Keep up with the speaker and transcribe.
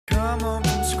come home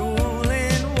from school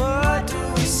and what do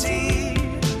we see?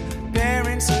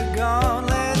 Parents are gone,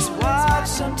 let's watch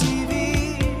some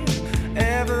TV.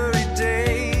 Every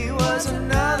day was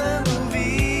another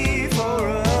movie for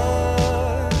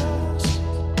us.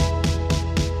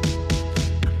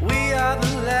 We are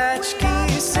the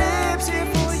Latchkey Sips here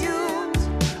for you,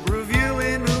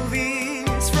 reviewing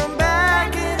movies from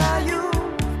back in our youth.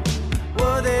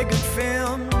 Were they good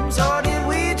films or did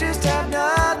we just have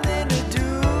nothing to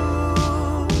do?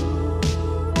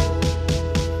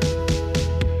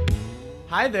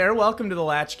 Hi there, welcome to the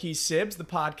Latchkey Sibs, the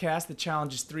podcast that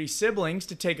challenges three siblings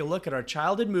to take a look at our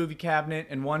childhood movie cabinet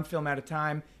and one film at a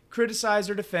time, criticize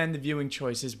or defend the viewing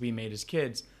choices we made as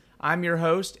kids. I'm your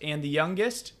host and the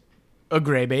youngest, a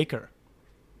Gray Baker.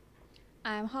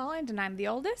 I'm Holland, and I'm the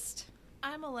oldest.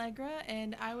 I'm Allegra,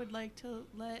 and I would like to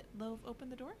let love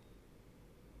open the door.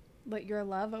 Let your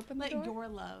love open the Let door? your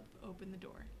love open the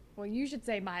door. Well, you should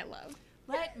say my love.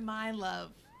 Let my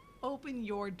love open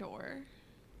your door.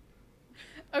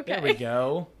 Okay. There we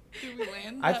go. Did we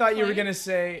land? I that thought you were plane? gonna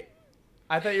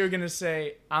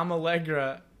say, I'm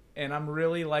Allegra, and I'm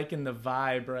really liking the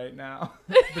vibe right now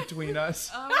between us.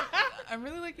 I'm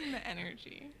really liking the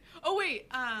energy. Oh wait,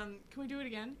 can we do it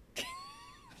again?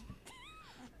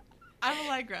 I'm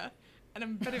Allegra, and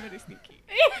I'm very, very sneaky.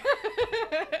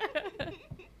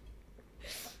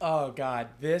 Oh God,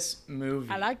 this movie.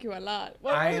 I like you a lot.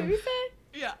 What I did am- we say?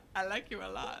 Yeah, I like you a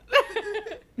lot.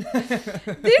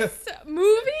 This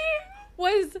movie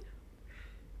was...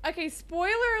 Okay,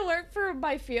 spoiler alert for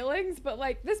my feelings, but,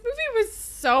 like, this movie was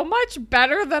so much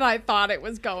better than I thought it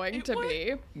was going It to was-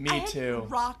 be. I Me had too.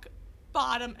 rock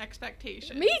bottom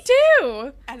expectations. Me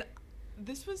too! And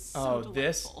this was so Oh,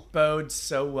 this delightful. bodes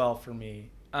so well for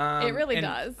me. It really and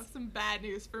does. That's some bad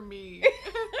news for me.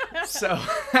 So,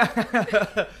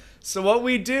 so what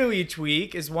we do each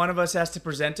week is one of us has to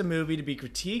present a movie to be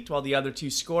critiqued while the other two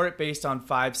score it based on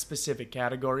 5 specific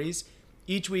categories.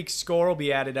 Each week's score will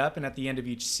be added up, and at the end of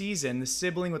each season, the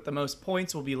sibling with the most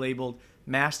points will be labeled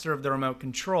master of the remote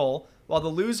control, while the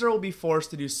loser will be forced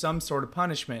to do some sort of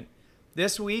punishment.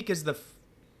 This week is the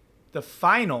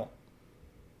final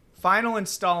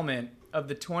installment of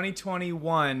the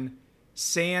 2021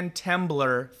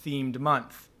 Sandtembler themed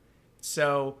month.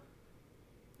 So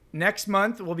next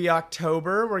month will be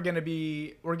October. We're gonna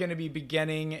be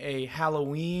beginning a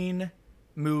Halloween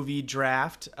movie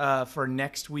draft for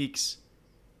next week's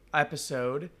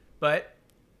episode, but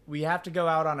we have to go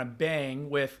out on a bang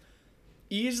with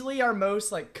easily our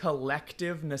most like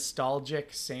collective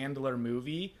nostalgic Sandler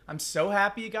movie. I'm so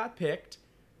happy it got picked.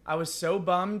 I was so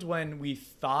bummed when we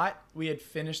thought we had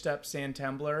finished up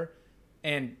Sandtembler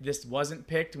and this wasn't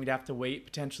picked and we'd have to wait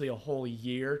potentially a whole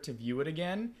year to view it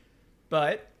again.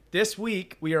 But this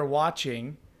week we are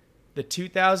watching the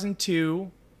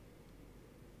 2002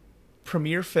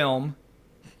 premiere film,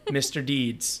 Mr.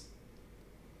 Deeds.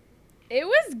 It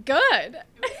was good.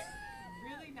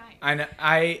 Really nice.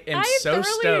 I am I so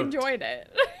thoroughly stoked. enjoyed it.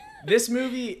 This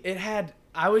movie,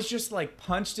 I was just like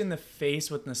punched in the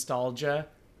face with nostalgia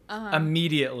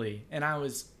immediately. And I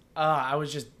was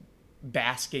just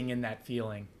basking in that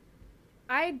feeling.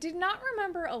 I did not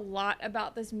remember a lot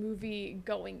about this movie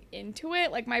going into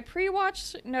it. Like, my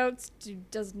pre-watch notes do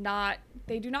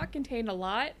not contain a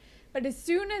lot. But as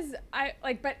soon as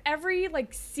but every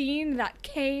like scene that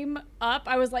came up,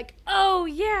 I was like, oh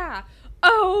yeah.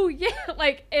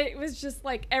 Like, it was just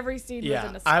like every scene was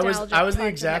a nostalgic I was the punch in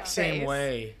exact the same face.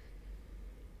 way.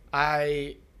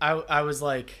 I was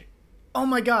like, oh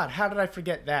my God, how did I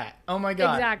forget that? Oh my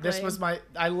God, Exactly. this was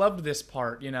I loved this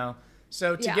part, you know.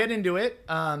 So to Yeah. get into it,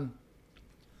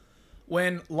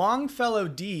 when Longfellow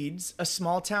Deeds, a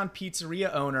small-town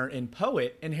pizzeria owner and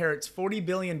poet, inherits $40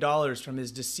 billion from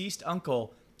his deceased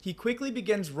uncle, he quickly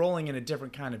begins rolling in a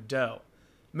different kind of dough.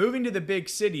 Moving to the big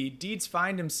city, Deeds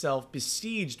finds himself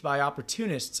besieged by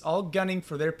opportunists all gunning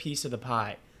for their piece of the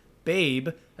pie. Babe,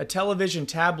 a television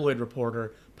tabloid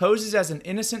reporter, poses as an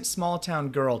innocent small-town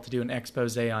girl to do an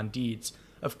expose on Deeds.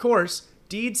 Of course,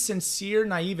 Deeds' sincere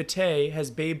naivete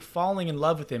has Babe falling in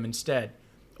love with him instead.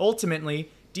 Ultimately,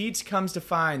 Deeds comes to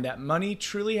find that money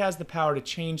truly has the power to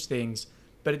change things,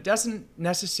 but it doesn't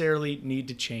necessarily need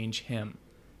to change him.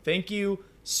 Thank you,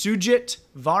 Sujit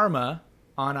Varma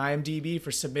on IMDb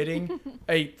for submitting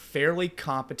a fairly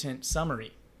competent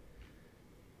summary.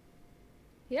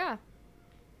 Yeah.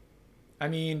 I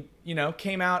mean, you know,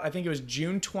 came out, I think it was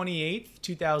June 28th,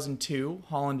 2002.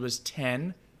 Holland was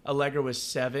 10, Allegra was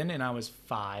 7, and I was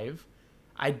 5.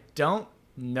 I don't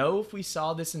know if we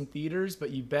saw this in theaters,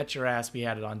 but you bet your ass we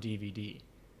had it on DVD.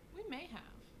 We may have.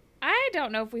 I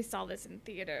don't know if we saw this in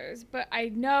theaters, but I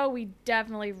know we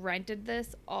definitely rented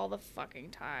this all the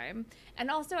fucking time. And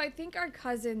also, I think our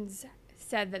cousins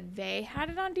said that they had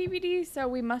it on DVD, so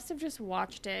we must have just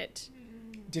watched it.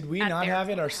 Did we at not their have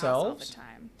it house all the ourselves?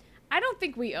 time. I don't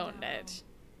think we owned it.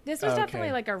 This was Okay.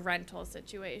 definitely like a rental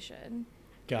situation,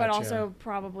 Gotcha. but also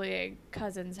probably a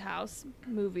cousin's house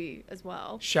movie as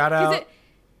well. Shout 'Cause out,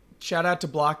 shout out to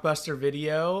Blockbuster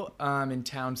Video in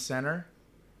Town Center.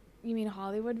 You mean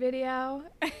Hollywood Video?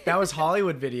 That was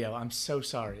Hollywood Video. I'm so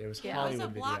sorry. It was Yeah. There's a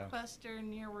Hollywood Video. Blockbuster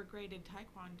near where Gray did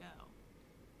Taekwondo.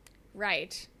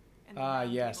 Right. And the Ah,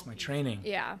 round yes, table my pizza. training.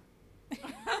 Yeah.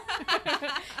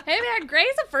 Hey man,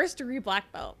 Gray's a first degree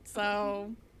black belt,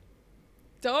 so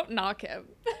don't knock him.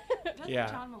 Doesn't Yeah.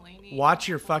 John Mulaney Watch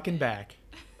your talk fucking about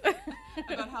back.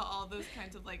 about how all those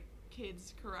kinds of like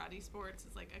kids karate sports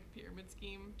is like a pyramid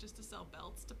scheme just to sell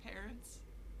belts to parents?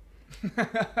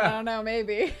 I don't know,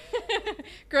 maybe.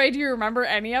 Gray, do you remember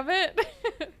any of it?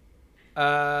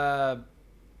 No.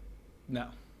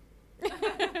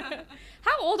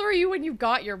 How old were you when you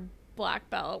got your black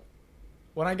belt?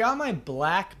 When I got my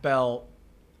black belt,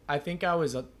 I think I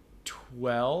was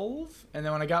 12, and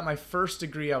then when I got my first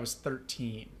degree, I was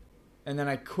 13, and then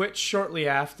I quit shortly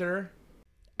after.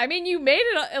 I mean, you made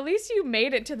it. At least you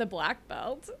made it to the black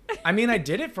belt. I mean, I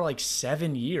did it for like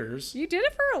 7 years. You did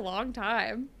it for a long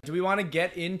time. Do we want to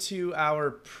get into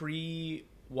our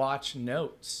pre-watch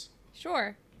notes?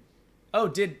 Sure. Oh,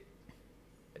 did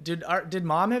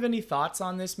Mom have any thoughts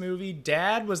on this movie?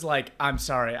 Dad was like, "I'm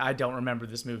sorry, I don't remember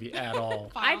this movie at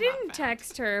all." I File didn't not found.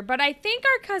 text her, but I think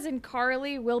our cousin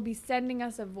Carly will be sending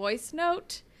us a voice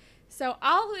note. So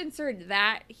I'll insert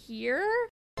that here.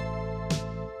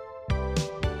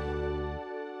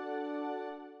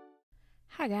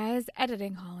 Hi guys,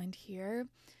 Editing Holland here.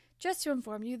 Just to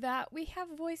inform you that we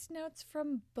have voice notes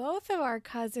from both of our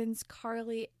cousins,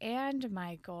 Carly and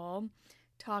Michael,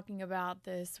 talking about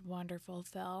this wonderful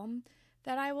film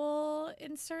that I will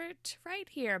insert right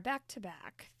here, back to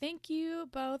back. Thank you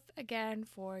both again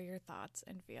for your thoughts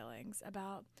and feelings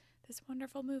about this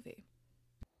wonderful movie.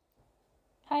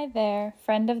 Hi there,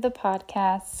 friend of the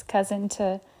podcast, cousin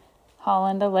to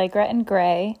Holland, Allegra, and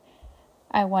Gray.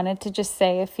 I wanted to just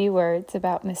say a few words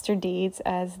about Mr. Deeds,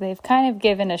 as they've kind of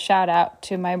given a shout out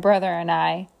to my brother and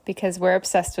I because we're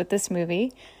obsessed with this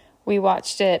movie. We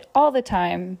watched it all the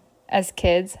time as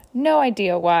kids. No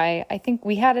idea why. I think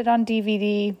we had it on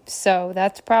DVD, so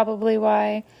that's probably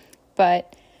why.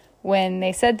 But when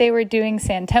they said they were doing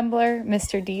Santembler,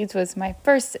 Mr. Deeds was my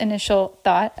first initial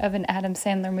thought of an Adam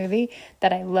Sandler movie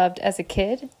that I loved as a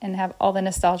kid and have all the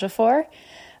nostalgia for.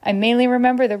 I mainly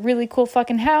remember the really cool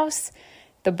fucking house,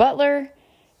 the butler,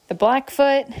 the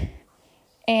Blackfoot,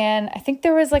 and I think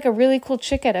there was like a really cool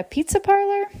chick at a pizza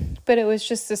parlor, but it was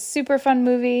just a super fun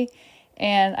movie,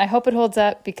 and I hope it holds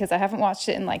up because I haven't watched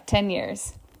it in like 10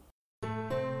 years.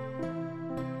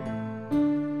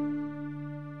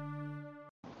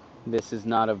 This is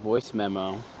not a voice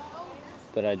memo,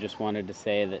 but I just wanted to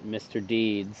say that Mr.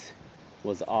 Deeds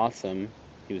was awesome.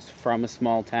 He was from a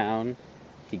small town,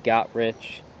 he got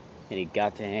rich, and he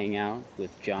got to hang out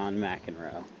with John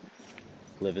McEnroe.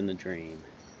 Living the dream.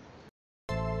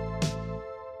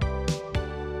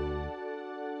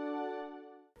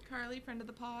 Carly, friend of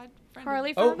the pod. Friend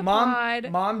Carly Of from Oh, the Mom!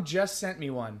 pod. Mom just sent me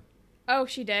one. Oh,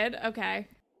 she did? Okay.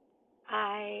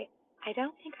 I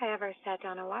don't think I ever sat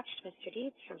down and watched Mr.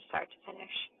 Deeds from start to finish.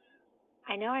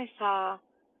 I know I saw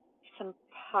some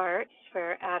parts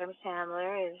where Adam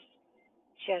Sandler is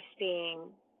just being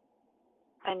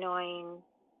annoying,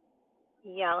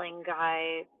 yelling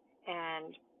guy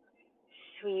and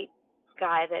sweet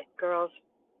guy that girls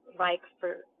like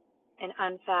for an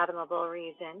unfathomable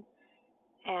reason,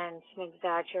 and some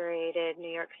exaggerated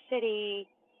New York City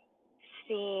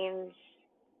scenes.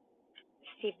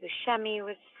 Steve Buscemi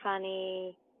was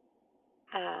funny.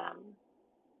 And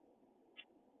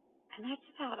that's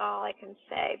about all I can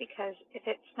say, because if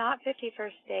it's not 50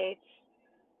 First Dates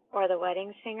or The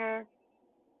Wedding Singer,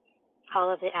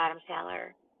 all of the Adam Sandler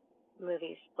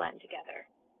movies blend together.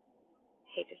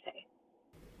 Hate to say.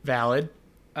 Valid.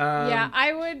 Yeah,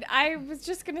 I was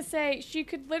just going to say, she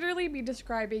could literally be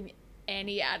describing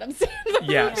any Adam Sandler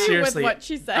Yeah, movie seriously. with what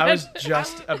she said. I was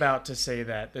just about to say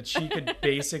that she could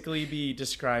basically be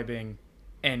describing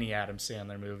any Adam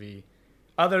Sandler movie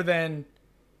other than,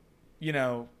 you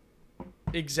know,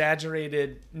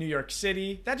 exaggerated New York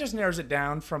City. That just narrows it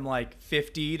down from like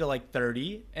 50 to like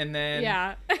 30. And then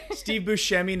Yeah. Steve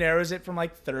Buscemi narrows it from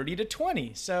like 30 to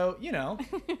 20. So, you know,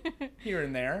 here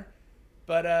and there.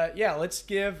 But yeah, let's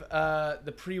give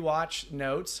the pre-watch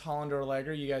notes. Holland or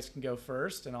Allegra, you guys can go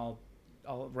first, and I'll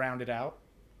round it out.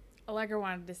 Allegra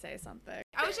wanted to say something.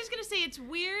 I was just going to say it's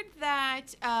weird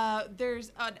that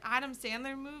there's an Adam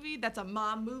Sandler movie that's a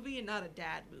mom movie and not a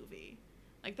dad movie.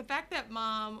 Like, the fact that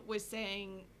mom was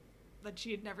saying that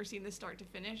she had never seen this start to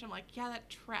finish, I'm like, yeah, that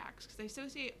tracks. Because I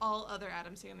associate all other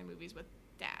Adam Sandler movies with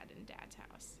dad and Dad's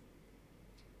House.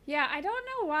 Yeah, I don't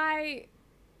know why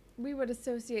we would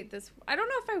associate this. I don't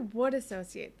know if I would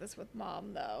associate this with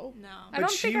mom, though. No. I But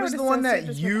don't she think I was would the one associate that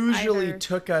this with usually either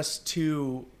took us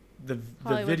to the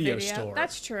Hollywood video store.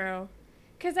 That's true.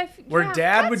 Because where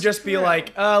Dad would just be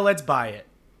like, let's buy it.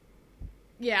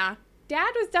 Yeah.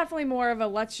 Dad was definitely more of a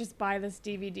let's just buy this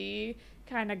DVD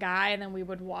kind of guy, and then we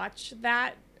would watch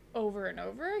that over and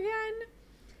over again.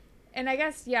 And I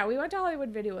guess, yeah, we went to Hollywood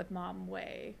Video with Mom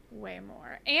way, way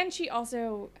more. And she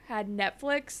also had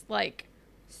Netflix, like,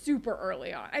 super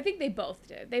early on. I think they both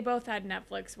did. They both had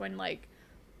Netflix when, like,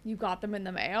 you got them in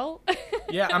the mail.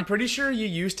 Yeah, I'm pretty sure you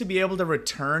used to be able to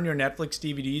return your Netflix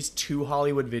DVDs to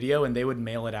Hollywood Video, and they would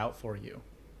mail it out for you.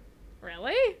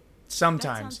 Really? Sometimes,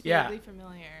 That sounds yeah. vaguely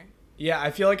familiar. Yeah,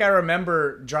 I feel like I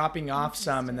remember dropping off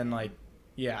some and then, like,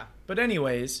 yeah. But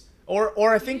anyways,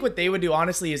 or I think what they would do,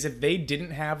 honestly, is if they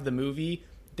didn't have the movie,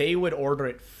 they would order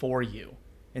it for you.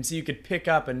 And so you could pick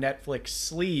up a Netflix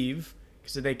sleeve,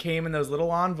 because they came in those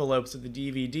little envelopes of the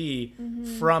DVD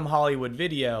from Hollywood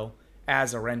Video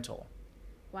as a rental.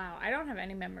 Wow, I don't have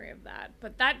any memory of that.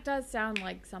 But that does sound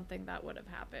like something that would have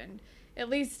happened. At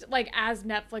least, like, as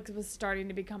Netflix was starting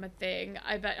to become a thing,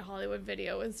 I bet Hollywood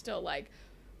Video was still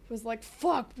was like,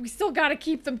 fuck, we still gotta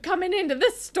keep them coming into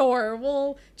this store.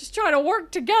 We'll just try to work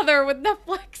together with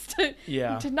Netflix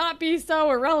to not be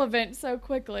so irrelevant so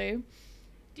quickly.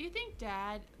 Do you think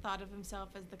Dad thought of himself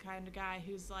as the kind of guy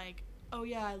who's like, oh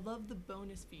yeah, I love the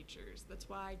bonus features. That's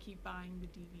why I keep buying the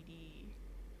DVD.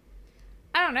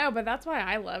 I don't know, but that's why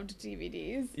I loved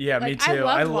DVDs. Yeah, like, me too.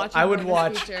 I would bonus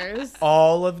watch features.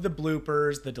 all of the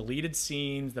bloopers, the deleted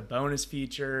scenes, the bonus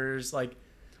features. Like,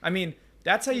 I mean,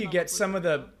 that's how you get some of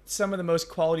the most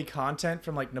quality content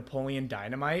from, like, Napoleon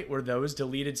Dynamite, were those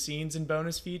deleted scenes and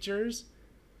bonus features.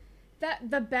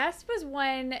 The best was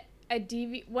when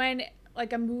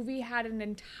like a movie had an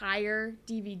entire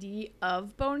DVD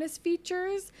of bonus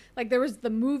features. Like, there was the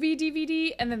movie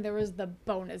DVD and then there was the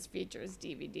bonus features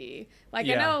DVD. Like,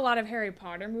 I know a lot of Harry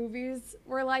Potter movies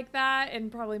were like that, and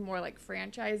probably more like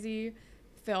franchisey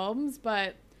films,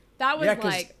 but that was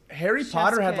like Harry chef's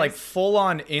Potter had kiss. like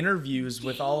full-on interviews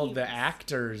with all of the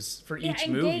actors for each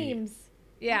and movie. Games.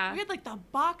 Yeah. We had like the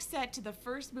box set to the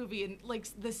first movie, and like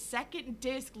the second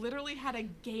disc literally had a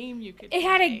game you could It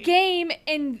had a game,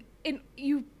 and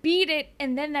you beat it,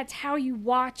 and then that's how you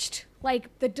watched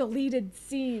like the deleted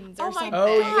scenes or something.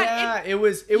 Oh God, yeah, it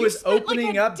was spent, like,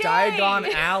 opening a up day.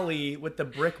 Diagon Alley with the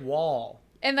brick wall.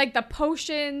 And like the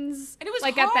potions, And it was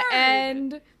like at the hard.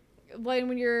 end,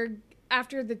 when you're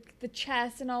after the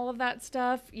chess and all of that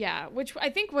stuff. Yeah, which I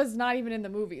think was not even in the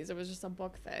movies. It was just a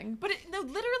book thing. But no,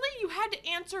 literally, you had to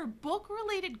answer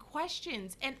book-related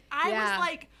questions, and I Yeah. was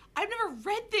like, I've never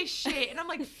read this shit, and I'm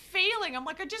like failing. I'm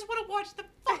like, I just want to watch the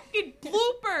fucking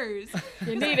bloopers.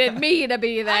 You needed me to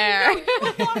be there. I know,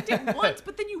 you unlocked it once,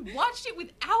 but then you watched it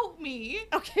without me.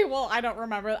 Okay, well, I don't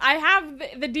remember. I have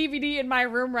the DVD in my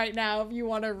room right now if you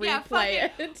want to Yeah, replay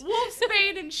fucking it.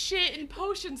 Wolfsbane and shit in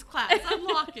potions class.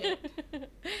 Unlock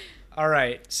it. All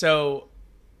right, so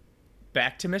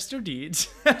back to Mr. Deeds.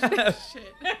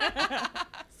 Shit.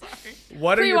 Sorry.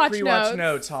 What are your Pre-watch pre-watch notes.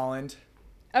 notes, Holland?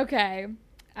 Okay,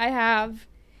 I have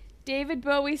David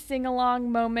Bowie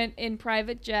sing-along moment in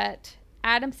Private Jet.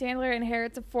 Adam Sandler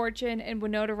inherits a fortune, and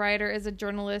Winona Ryder is a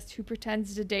journalist who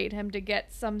pretends to date him to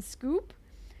get some scoop.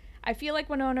 I feel like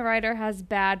Winona Ryder has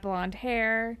bad blonde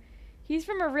hair. He's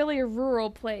from a really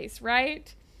rural place,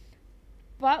 right?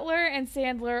 Butler and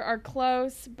Sandler are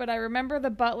close, but I remember the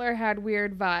Butler had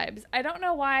weird vibes. I don't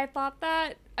know why I thought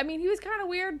that. I mean, he was kind of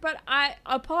weird, but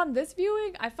upon this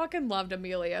viewing, I fucking loved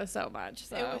Emilio so much.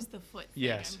 So It was the foot thing,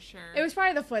 Yes. I'm sure. it was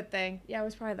probably the foot thing. Yeah, it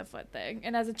was probably the foot thing.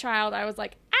 And as a child, I was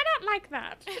like, I don't like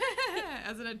that.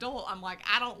 As an adult, I'm like,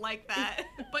 I don't like that.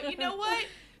 But you know what?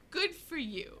 Good for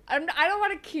you. I don't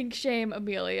want to kink shame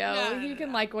Emilio. No, He no, can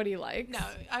no. like what he likes. No,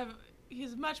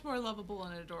 he's much more lovable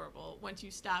and adorable once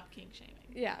you stop kink shaming.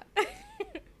 Yeah.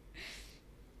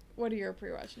 What are your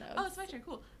pre-watch notes? Oh, it's my turn.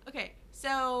 Cool. Okay,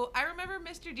 so I remember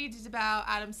Mr. Deeds is about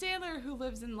Adam Sandler, who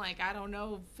lives in, like, I don't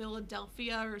know,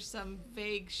 Philadelphia or some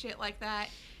vague shit like that.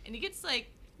 And he gets, like,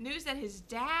 news that his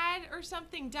dad or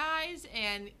something dies,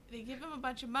 and they give him a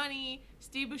bunch of money.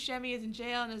 Steve Buscemi is in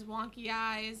jail and has wonky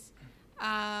eyes.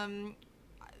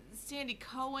 Sandy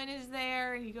Cohen is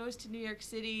there, and he goes to New York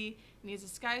City, and he has a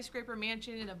skyscraper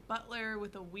mansion and a butler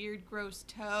with a weird, gross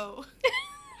toe.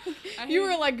 You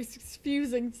were like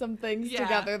fusing some things Yeah.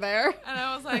 together there. And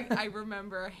I was like, I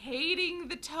remember hating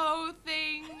the toe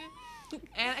thing.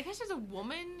 And I guess there's a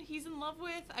woman he's in love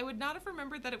with. I would not have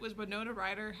remembered that it was Winona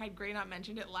Ryder had Gray not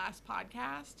mentioned it last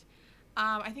podcast.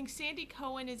 I think Sandy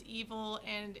Cohen is evil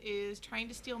and is trying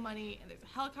to steal money. And there's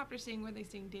a helicopter scene where they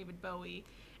sing David Bowie.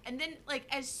 And then, like,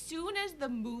 as soon as the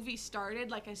movie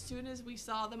started, like, as soon as we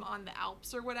saw them on the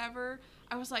Alps or whatever,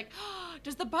 I was like, oh,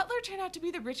 does the butler turn out to be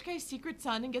the rich guy's secret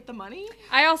son and get the money?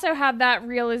 I also had that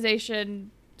realization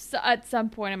at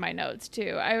some point in my notes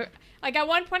too. At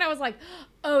one point I was like,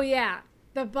 oh yeah,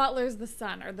 the butler's the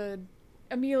son, or the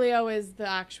Emilio is the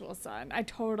actual son.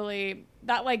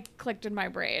 That like clicked in my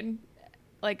brain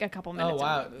like a couple minutes. Oh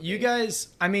wow, into the movie. you guys!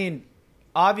 I mean,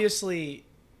 obviously,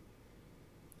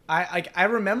 I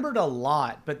remembered a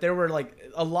lot, but there were like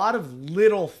a lot of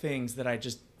little things that I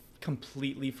just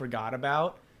completely forgot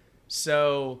about.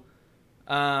 So,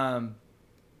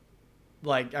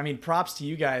 like, I mean, props to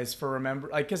you guys for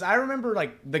because I remember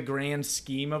like the grand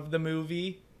scheme of the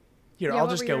movie. Here, Yeah, I'll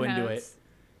what just were go your into notes? it.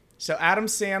 So Adam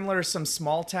Sandler is some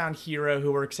small town hero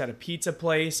who works at a pizza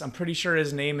place. I'm pretty sure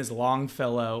his name is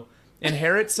Longfellow.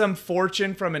 Inherits some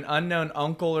fortune from an unknown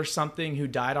uncle or something who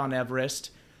died on Everest.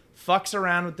 Fucks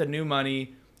around with the new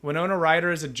money. Winona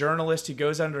Ryder is a journalist who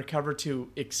goes undercover to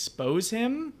expose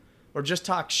him or just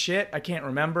talk shit. I can't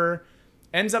remember.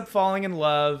 Ends up falling in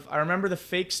love. I remember the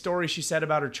fake story she said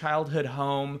about her childhood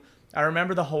home. I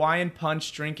remember the Hawaiian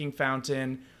Punch drinking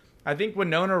fountain. I think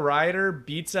Winona Ryder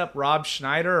beats up Rob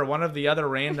Schneider or one of the other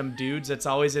random dudes that's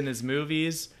always in his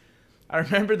movies. I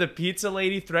remember the pizza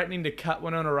lady threatening to cut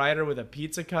Winona Ryder with a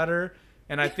pizza cutter.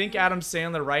 And I think Adam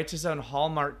Sandler writes his own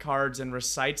Hallmark cards and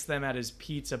recites them at his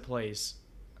pizza place.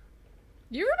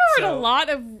 You remembered So- a lot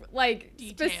of like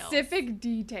Details. specific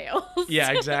details.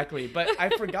 Yeah, exactly. But I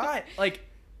forgot, like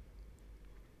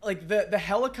the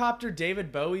helicopter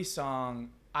David Bowie song,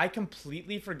 I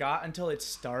completely forgot until it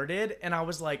started, and I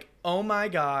was like, oh my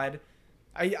god.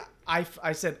 I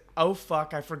said, oh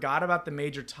fuck, I forgot about the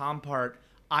Major Tom part.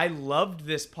 I loved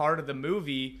this part of the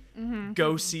movie.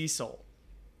 Go Cecil.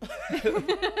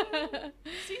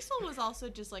 Cecil was also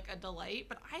just like a delight,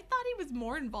 but I thought he was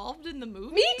more involved in the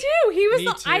movie. Me too. He was.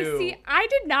 Me too. I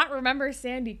did not remember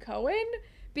Sandy Cohen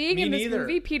being Me in this neither.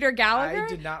 movie. Peter Gallagher. I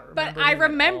did not But remember I him at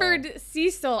remembered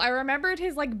Cecil. I remembered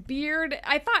his like beard.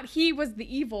 I thought he was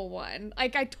the evil one.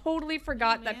 Like I totally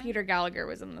forgot that man. Peter Gallagher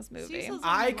was in this movie. Cecil's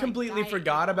I only, like, completely diet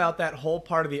forgot evil. about that whole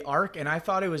part of the arc, and I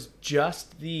thought it was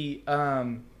just the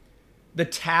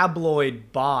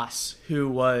tabloid boss who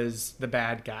was the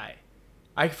bad guy.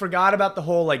 I forgot about the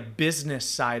whole like business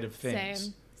side of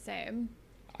things. Same.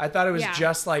 I thought it was Yeah.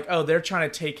 just like, oh, they're trying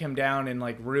to take him down and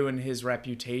like ruin his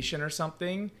reputation or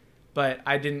something. But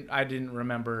I didn't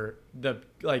remember the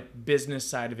like business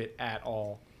side of it at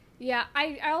all. Yeah,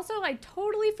 I also like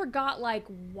totally forgot like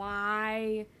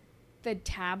why the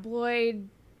tabloid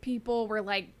people were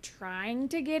like trying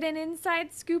to get an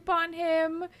inside scoop on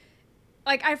him.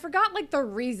 Like I forgot like the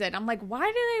reason. I'm like, why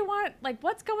do they want like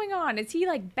what's going on? Is he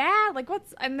like bad? Like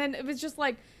what's and then it was just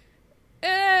like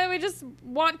we just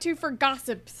want to for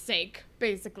gossip's sake,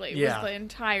 basically, Yeah. was the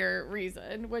entire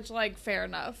reason, which like fair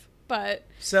enough. But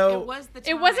So It was the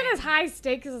it wasn't time. as high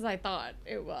stakes as I thought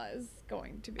it was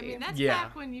going to I be. mean, that's Yeah.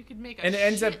 back when you could make a And it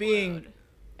ends up being- shitload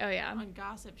Oh yeah. on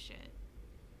gossip shit.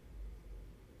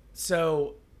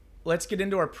 So let's get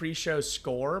into our pre-show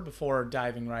score before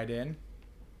diving right in.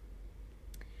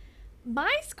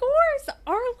 My scores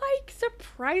are like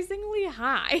surprisingly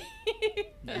high.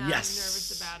 Yeah, Yes. I'm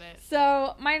nervous about it.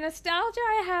 So my nostalgia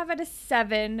I have at a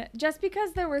 7, just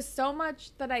because there was so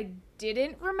much that I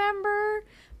didn't remember,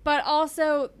 but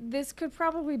also this could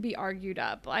probably be argued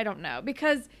up. I don't know,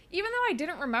 because even though I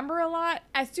didn't remember a lot,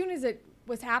 as soon as it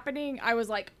was happening, I was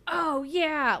like, oh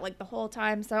yeah, like the whole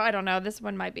time. So I don't know, this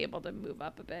one might be able to move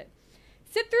up a bit.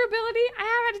 Sit through ability, I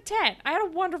have at a 10. I had a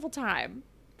wonderful time.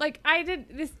 Like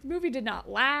this movie did not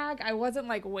lag. I wasn't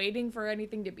like waiting for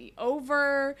anything to be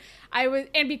over.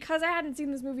 And because I hadn't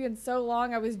seen this movie in so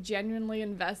long, I was genuinely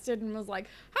invested and was like,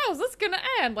 how's this gonna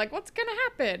end? Like, what's gonna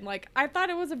happen? Like, I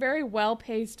thought it was a very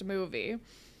well-paced movie.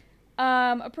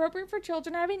 Appropriate for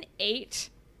children, I have an 8,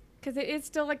 because it is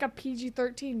still like a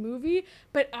PG-13 movie.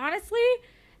 But honestly,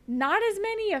 not as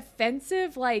many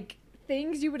offensive, like,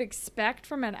 things you would expect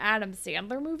from an Adam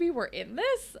Sandler movie were in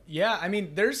this. Yeah, I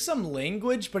mean, there's some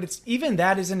language, but it's even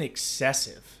that isn't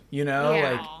excessive, you know?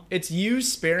 Yeah. Like, it's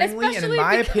used sparingly, and in Especially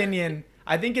my because- opinion,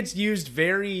 I think it's used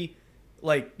very,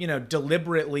 like, you know,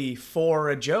 deliberately for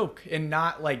a joke and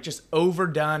not, like, just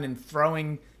overdone and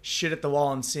throwing shit at the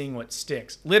wall and seeing what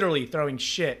sticks. Literally throwing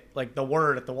shit, like the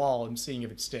word at the wall and seeing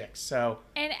if it sticks. So,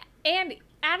 And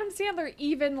Adam Sandler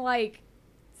even like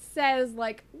says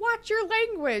like watch your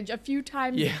language a few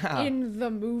times Yeah. in the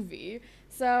movie.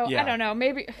 So Yeah. I don't know,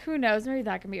 maybe, who knows, maybe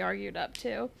that can be argued up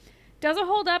too. Does it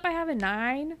hold up? I have a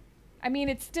 9. I mean,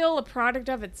 it's still a product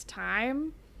of its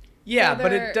time. Yeah, but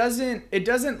Whether- it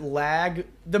doesn't lag.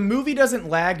 The movie doesn't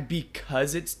lag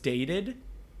because it's dated.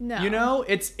 No. You know,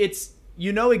 it's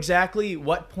you know exactly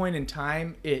what point in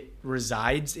time it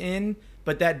resides in,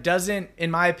 but that doesn't, in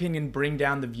my opinion, bring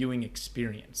down the viewing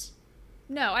experience.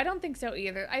 No, I don't think so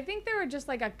either. I think there were just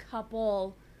like a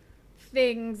couple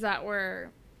things that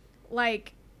were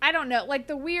like, I don't know, like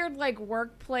the weird like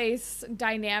workplace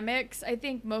dynamics, I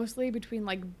think mostly between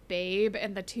like Babe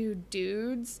and the two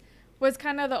dudes was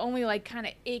kind of the only like kind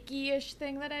of icky-ish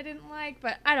thing that I didn't like,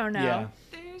 but I don't know. Yeah.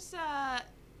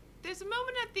 There's a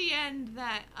moment at the end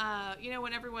that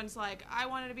when everyone's like, I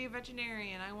wanted to be a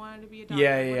veterinarian, I wanted to be a doctor,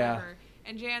 Yeah, yeah. whatever.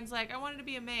 And Jan's like, I wanted to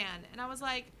be a man. And I was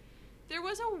like, there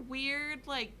was a weird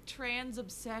like trans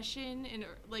obsession in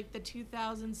like the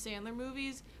 2000 Sandler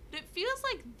movies, but it feels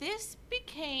like this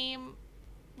became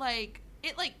like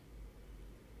it like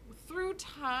through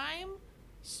time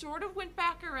sort of went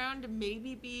back around to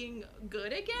maybe being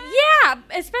good again. Yeah,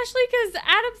 especially because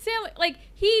Adam Sandler, like,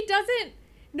 he doesn't.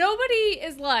 Nobody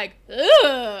is like,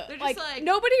 ugh. They're just like,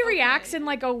 nobody okay. reacts in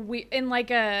like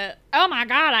a oh my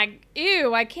god,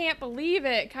 I can't believe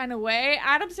it kind of way.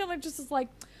 Adam Sandler just is like,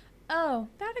 oh,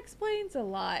 that explains a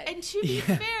lot. And to be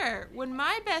fair, when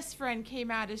my best friend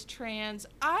came out as trans,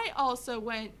 I also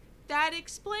went, that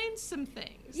explains some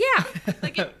things. Yeah.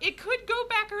 Like, it could go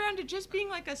back around to just being,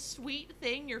 like, a sweet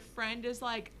thing. Your friend is,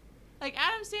 like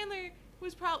Adam Sandler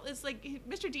was probably, it's like,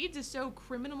 Mr. Deeds is so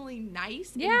criminally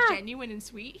nice and genuine and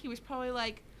sweet. He was probably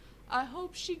like, I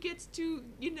hope she gets to,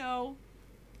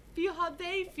 feel how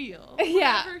they feel.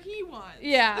 Yeah. Whatever he wants.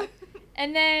 Yeah.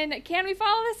 And then, can we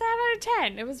follow this out of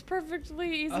 10? It was perfectly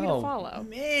easy to follow.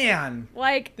 Man.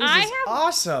 Like, This I is have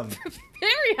awesome.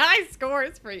 very high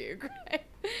scores for you, Greg.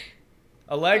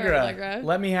 Allegra, Allegra.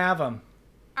 let me have them.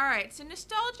 All right, so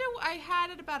nostalgia, I had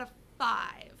it about a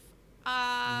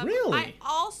 5. Really? I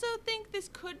also think this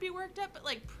could be worked up, but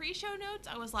like pre-show notes,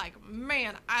 I was like,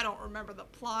 man, I don't remember the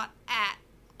plot at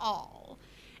all.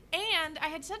 And I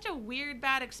had such a weird,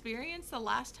 bad experience the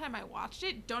last time I watched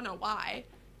it. Don't know why.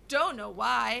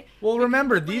 Well,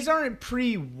 remember, these aren't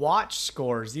pre-watch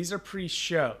scores. These are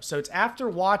pre-show. So it's after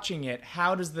watching it,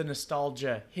 how does the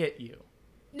nostalgia hit you?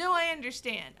 No, I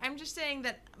understand. I'm just saying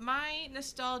that my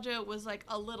nostalgia was like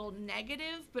a little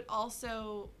negative, but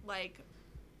also like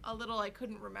a little I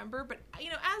couldn't remember. But,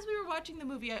 as we were watching the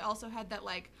movie, I also had that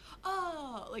like,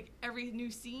 oh, like every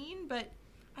new scene. But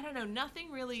I don't know,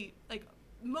 nothing really, like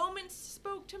moments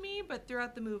spoke to me, but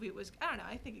throughout the movie it was, I don't know,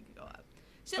 I think it could go up.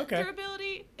 Sit through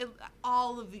ability,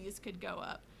 all of these could go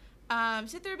up.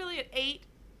 Sit through ability at 8,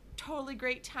 totally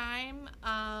great time.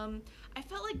 I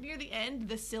felt like near the end,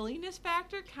 the silliness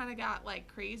factor kind of got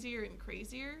like crazier and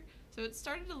crazier. So it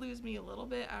started to lose me a little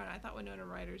bit. I don't know, I thought Winona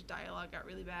Ryder's dialogue got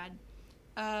really bad.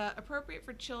 Appropriate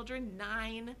for children,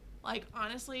 9. Like,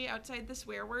 honestly, outside the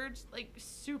swear words, like,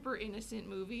 super innocent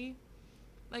movie.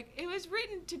 Like, it was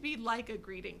written to be like a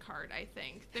greeting card, I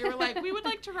think. They were like, we would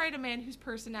like to write a man whose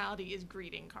personality is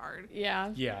greeting card.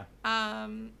 Yeah. Yeah.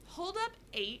 Hold Up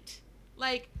 8.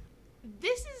 Like,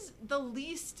 this is the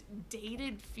least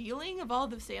dated feeling of all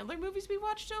the Sandler movies we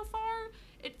watched so far.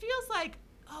 It feels like,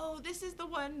 oh, this is the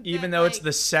one that, Even though it's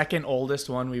the second oldest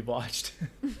one we've watched.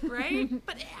 right?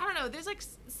 But I don't know. There's like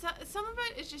some of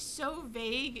it is just so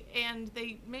vague, and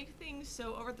they make things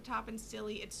so over the top and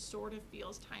silly. It sort of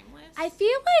feels timeless. I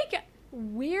feel like,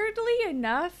 weirdly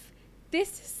enough,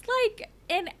 this is like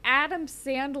an Adam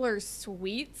Sandler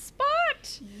sweet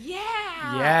spot. Yeah.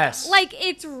 Yes. Like,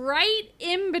 it's right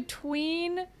in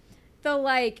between the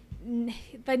like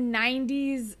the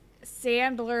 90s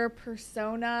Sandler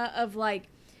persona of like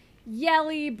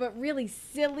yelly but really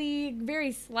silly,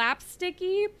 very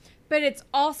slapsticky, but it's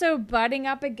also butting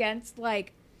up against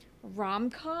like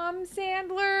rom-com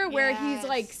Sandler where he's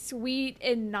like sweet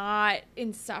and not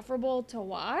insufferable to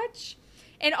watch.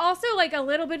 And also like a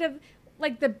little bit of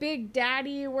like the Big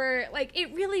Daddy where like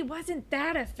it really wasn't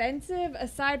that offensive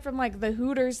aside from like the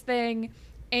Hooters thing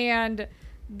and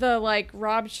the like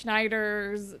Rob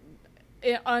Schneider's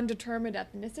undetermined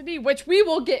ethnicity, which we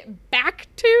will get back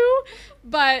to,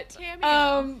 but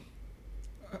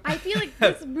I feel like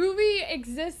this movie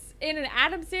exists in an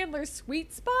Adam Sandler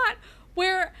sweet spot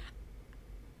where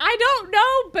I don't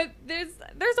know, but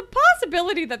there's a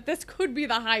possibility that this could be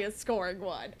the highest scoring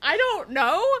one. I don't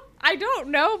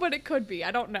know, but it could be. I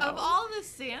don't know. Of all the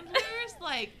Sandlers,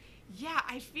 like, yeah,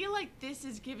 I feel like this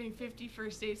is giving 50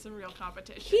 First Dates some real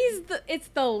competition. It's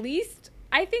the least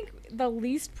I think, the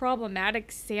least problematic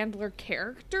Sandler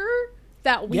character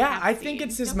that we have I think seen.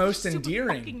 it's his He's most super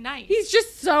endearing. fucking nice. He's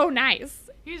just so nice.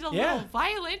 He's a Yeah. little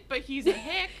violent, but he's a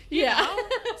hick. You Yeah. know?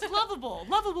 It's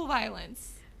lovable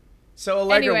violence. So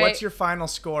Allegra, Anyway. what's your final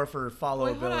score for Wait, hold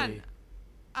followability?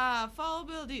 on.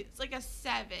 Followability, it's like a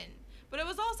 7. But it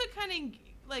was also kind of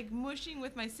like mushing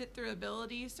with my sit-through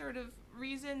ability sort of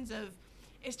reasons of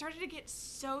it started to get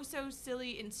so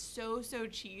silly and so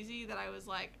cheesy that I was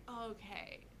like,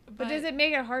 okay. But does it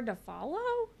make it hard to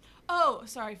follow? Oh,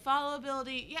 sorry,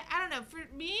 followability. Yeah, I don't know.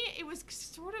 For me, it was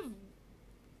sort of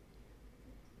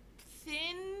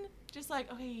thin. Just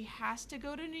like, okay, he has to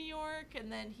go to New York,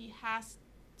 and then he has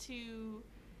to...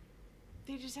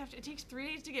 They just have to... It takes 3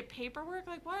 days to get paperwork?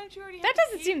 Like, why don't you already have That the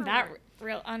doesn't seem that paperwork?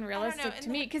 real unrealistic and to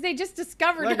me, then- because they just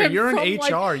discovered Allegra, him you're in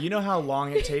from, HR. like, You know how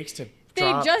long it takes to they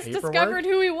draw just paperwork? discovered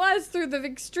who he was through the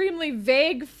extremely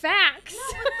vague facts.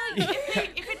 No, but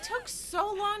like, if it took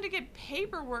so long to get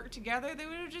paperwork together, they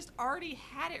would have just already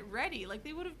had it ready. Like,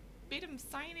 they would have made him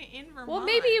sign it in Vermont. Well,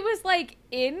 maybe it was like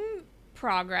in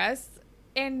progress,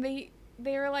 and they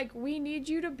were like, "We need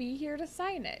you to be here to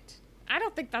sign it." I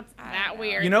don't think that's I that don't know.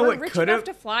 weird. You know We're what rich could've- enough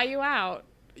to fly you out.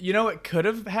 You know what could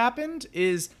have happened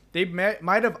is they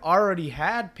might have already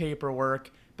had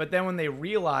paperwork, but then when they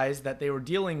realized that they were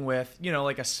dealing with,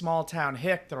 like a small town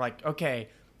hick, they're like, okay,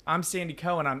 I'm Sandy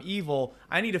Cohen, I'm evil.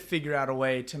 I need to figure out a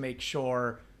way to make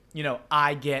sure,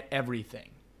 I get everything.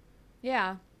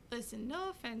 Yeah. Listen, no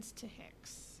offense to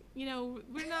Hicks.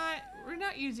 We're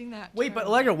not using that. Wait, term but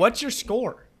Allegra, what's your lightly.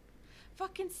 score?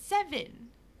 Fucking 7.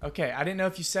 Okay, I didn't know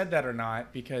if you said that or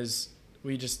not because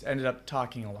we just ended up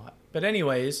talking a lot. But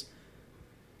anyways,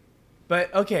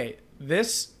 okay,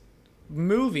 this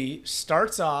movie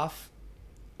starts off.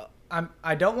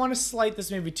 I don't want to slight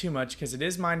this movie too much because it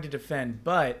is mine to defend,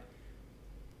 but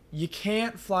you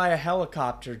can't fly a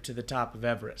helicopter to the top of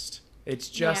Everest. It's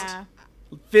just Yeah.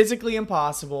 physically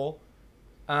impossible.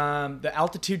 The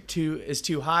altitude is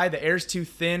too high. The air's too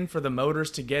thin for the motors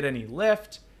to get any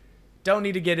lift. Don't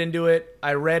need to get into it.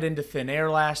 I read Into Thin Air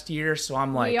last year, so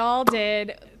I'm like We all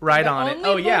did. right The on it. only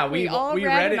Oh yeah, book we all read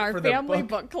read it in our for the family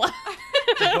book club.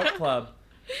 the book club.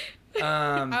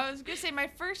 I was gonna say my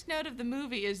first note of the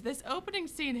movie is this opening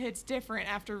scene hits different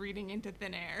after reading Into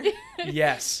Thin Air.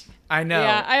 Yes, I know.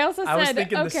 Yeah, I also was said,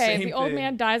 thinking the okay, same the old thing.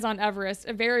 man dies on Everest,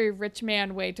 a very rich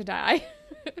man way to die.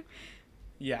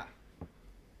 Yeah,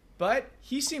 but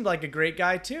he seemed like a great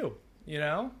guy too.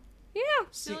 Yeah.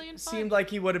 Silly and fun. Seemed like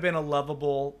he would have been a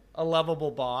lovable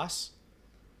boss.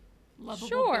 Lovable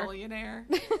Sure. billionaire.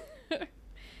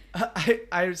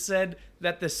 I said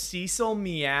that the Cecil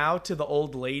meow to the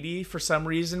old lady for some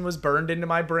reason was burned into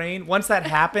my brain. Once that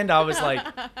happened, I was like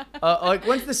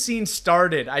once the scene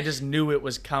started, I just knew it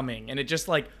was coming, and it just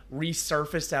like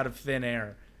resurfaced out of thin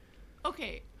air.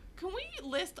 Okay, can we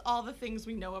list all the things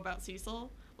we know about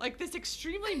Cecil? Like this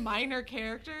extremely minor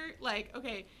character. Like,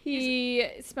 okay, He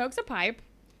smokes a pipe.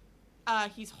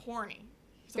 he's horny.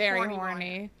 He's a Very horny.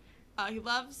 horny. He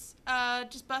loves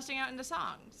just busting out into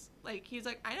songs. Like he's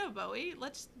like, I know Bowie.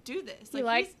 Let's do this. He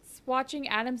Like likes watching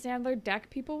Adam Sandler deck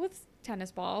people with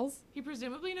tennis balls. he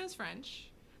presumably knows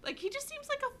French. Like he just seems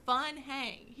like a fun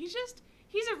hang. He's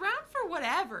around for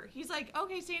whatever. He's like,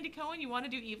 okay, Sandy Cohen, you want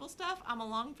to do evil stuff? I'm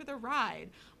along for the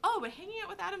ride. Oh, but hanging out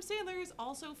with Adam Sandler is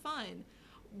also fun.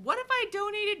 What if I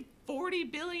donated $40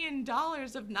 billion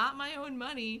of not my own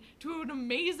money to an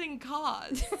amazing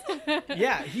cause?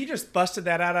 Yeah, he just busted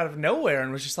that out of nowhere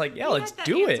and was just like, yeah, He let's had that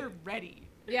do it. answer ready.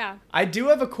 Yeah. I do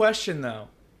have a question though.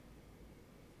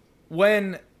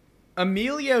 When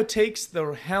Emilio takes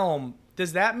the helm,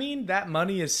 does that mean that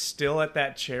money is still at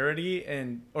that charity,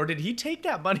 or did he take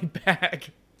that money back?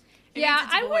 It Yeah, means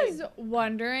it's I void. was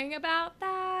wondering about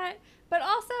that. But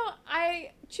also,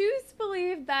 I choose to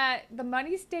believe that the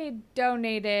money stayed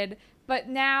donated, but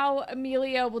now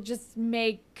Emilio will just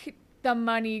make the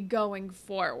money going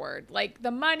forward. Like,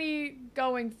 the money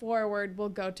going forward will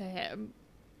go to him.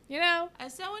 You know?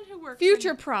 As someone who works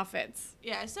Future profits.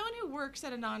 as someone who works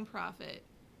at a nonprofit,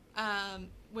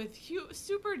 with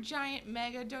super giant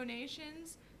mega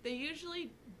donations, they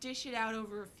usually dish it out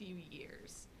over a few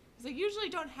years. 'Cause they usually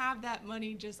don't have that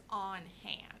money just on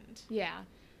hand. Yeah.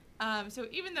 So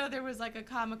even though there was like a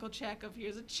comical check of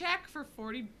here's a check for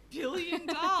 $40 billion,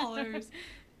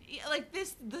 like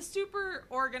the super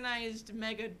organized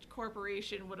mega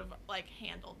corporation would have like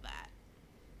handled that.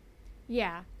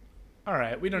 Yeah. All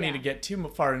right, we don't need Yeah. to get too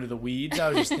far into the weeds. I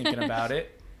was just thinking about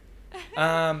it.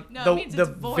 No, it means The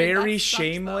it's void. very That sucks,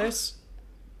 shameless,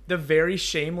 the very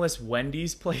shameless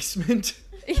Wendy's placement.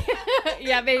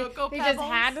 Yeah, they Cocoa just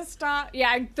had to Pebbles. stop.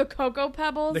 Yeah, the Cocoa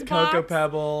Pebbles. The Cocoa box.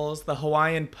 Pebbles, the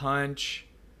Hawaiian Punch.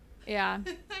 Yeah.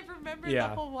 I remember Yeah.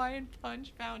 the Hawaiian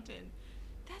Punch fountain.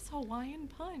 That's Hawaiian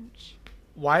Punch.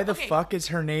 Why the Okay. fuck is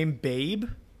her name Babe?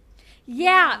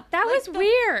 Yeah, that Like was the-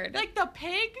 weird. Like the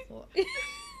pig?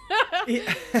 Yeah.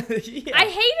 I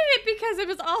hated it because it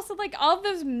was also like all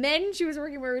those men she was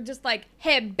working with were just like,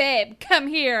 "Hey, babe, come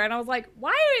here," and I was like,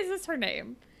 "Why is this her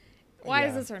name? Why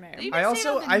is Yeah. this her name?" Even I say it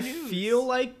also on the I news. feel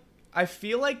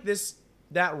like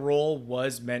that role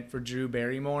was meant for Drew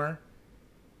Barrymore.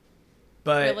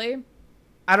 But Really?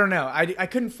 I don't know. I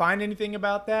couldn't find anything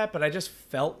about that, but I just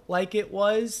felt like it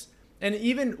was. And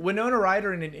even Winona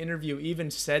Ryder in an interview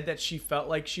even said that she felt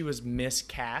like she was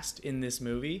miscast in this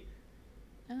movie.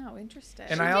 Oh, interesting.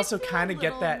 And She I did also feel a kind of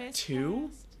get little that too.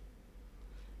 miscast.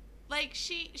 Like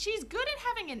she's good at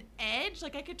having an edge.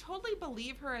 Like I could totally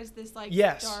believe her as this like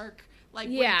Yes. dark, like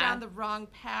Yeah. went down the wrong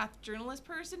path journalist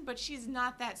person, but she's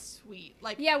not that sweet.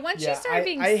 Like yeah, once she started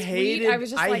being sweet, I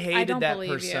was just like, I don't that believe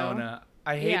persona.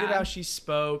 I hated Yeah. how she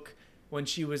spoke when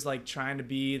she was like trying to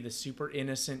be the super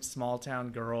innocent small town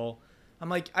girl. I'm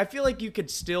like, I feel like you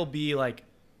could still be like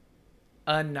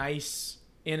a nice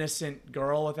innocent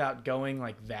girl without going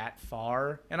like that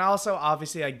far. And also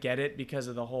obviously I get it because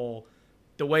of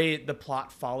the way the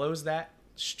plot follows that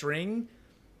string.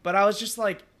 But I was just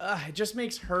like, it just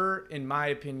makes her, in my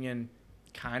opinion,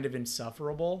 kind of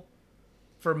insufferable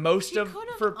for most She of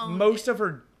could've owned it.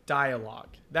 her dialogue.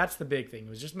 That's the big thing. It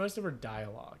was just most of her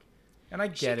dialogue. And I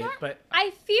get it, but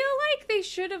I feel like they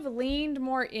should have leaned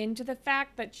more into the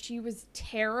fact that she was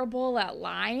terrible at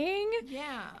lying.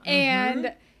 yeah.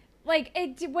 And like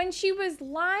when she was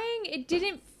lying, it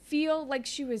didn't feel like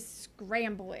she was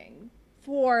scrambling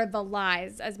for the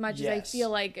lies as much as I Yes. feel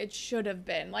like it should have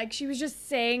been. Like she was just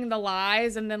saying the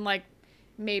lies and then like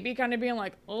maybe kind of being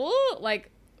like, "Oh,"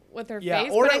 like with her Yeah,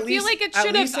 face. or But at I feel least- like it at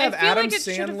should least have. I have feel Adam like it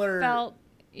should have Sandler- felt.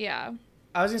 Yeah.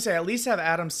 I was gonna say at least have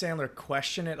Adam Sandler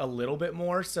question it a little bit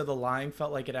more, so the lying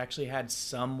felt like it actually had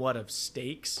somewhat of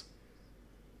stakes.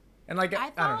 And like I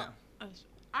don't know.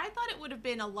 I thought it would have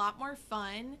been a lot more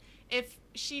fun if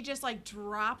she just like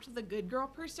dropped the good girl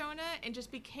persona and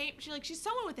just became she's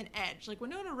someone with an edge. Like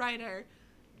Winona Ryder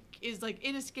is like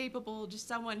inescapable, just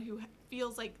someone who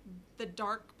feels like the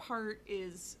dark part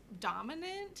is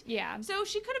dominant. Yeah. So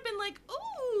she could have been like,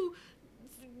 "Ooh,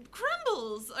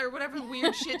 crumbles," or whatever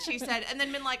weird shit she said, and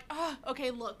then been like, "Oh,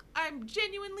 okay, look, I'm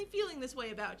genuinely feeling this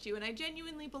way about you, and I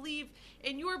genuinely believe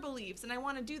in your beliefs, and I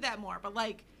want to do that more," but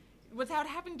like, without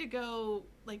having to go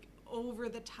like over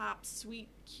the top, sweet,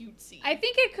 cutesy. I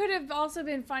think it could have also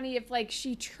been funny if like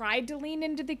she tried to lean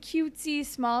into the cutesy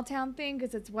small town thing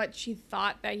because it's what she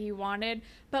thought that he wanted,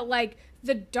 but like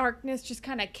the darkness just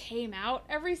kind of came out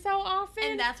every so often,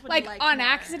 And that's what he like liked on more.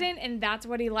 accident, and that's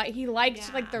what he liked. He liked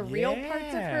Yeah. like the real parts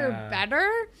of her Yeah.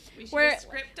 better, We should where have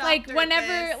script like doctored whenever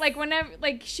this.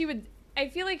 like she would. I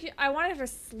feel like I wanted her to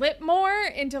slip more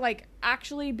into like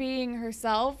actually being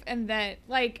herself, and then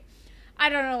like I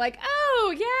don't know, like,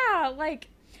 oh yeah, like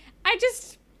I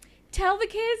just tell the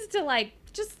kids to like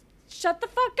just shut the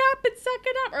fuck up and suck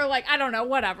it up, or like I don't know,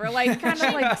 whatever, like kind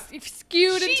of like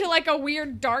skewed into like a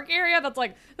weird dark area that's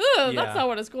like, oh, Yeah. that's not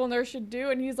what a school nurse should do,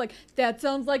 and he's like, that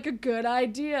sounds like a good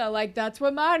idea, like that's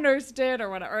what my nurse did, or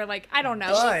whatever, or like I don't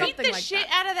know, But- beat something the like shit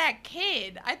that. out of that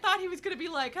kid. I thought he was gonna be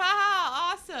like,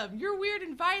 "Haha, awesome! You're weird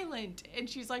and violent," and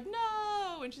she's like,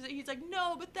 "No," and he's like,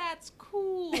 "No, but that's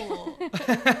cool."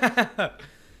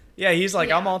 Yeah, he's like,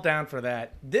 I'm Yeah. all down for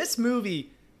that. This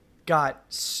movie got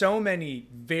so many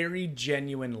very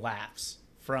genuine laughs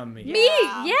from me. Me,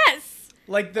 Yeah. yes.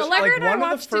 Like Allegra like and I one of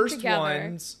watched the it first together.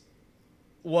 ones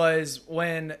was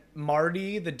when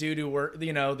Marty, the dude who worked,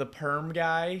 the perm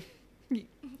guy, when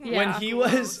Yeah. he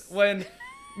was when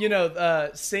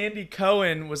Sandy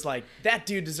Cohen was like, that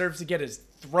dude deserves to get his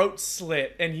throat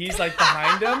slit, and he's like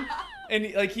behind him. And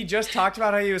he just talked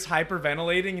about how he was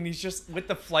hyperventilating, and he's just with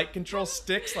the flight control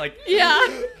sticks, like, Yeah.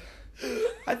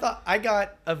 I thought I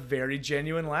got a very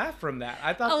genuine laugh from that.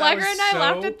 I thought Allegra that was and I so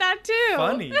laughed at that too.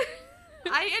 funny.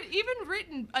 I had even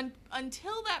written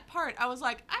until that part. I was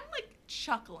like, I'm like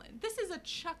chuckling. This is a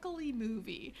chuckly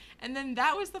movie, and then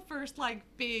that was the first like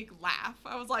big laugh.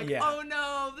 I was like, Yeah. oh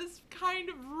no, this kind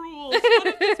of rules. What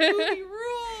if this movie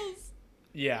rules?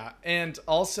 Yeah, and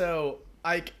also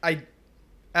I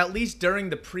at least during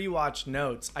the pre-watch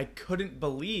notes, I couldn't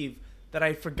believe that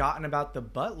I'd forgotten about the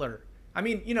butler. I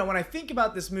mean, when I think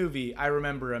about this movie, I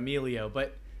remember Emilio,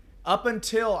 but up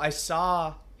until I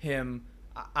saw him,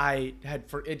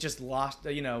 it just lost,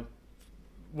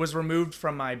 was removed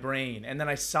from my brain. And then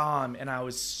I saw him and I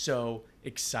was so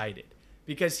excited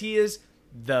because he is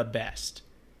the best.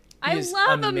 I is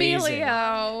love amazing.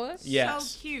 Emilio.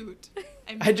 Yes. So cute.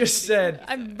 I just said,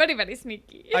 I'm very, very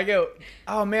sneaky. I go,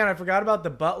 oh man, I forgot about the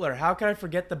butler. How could I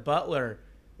forget the butler?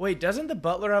 Wait, doesn't the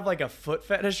butler have like a foot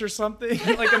fetish or something?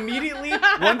 Like immediately,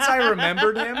 once I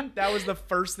remembered him, that was the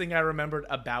first thing I remembered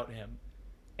about him.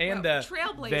 And Well, the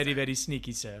trailblazer. very, very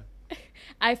sneaky sir.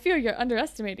 I feel you're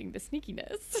underestimating the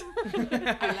sneakiness.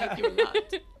 I like you a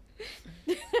lot.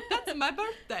 That's my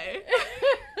birthday.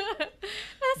 That's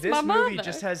This my movie mother.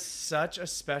 just has such a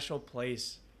special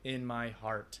place in my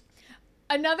heart.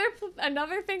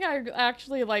 Another thing I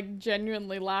actually like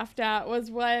genuinely laughed at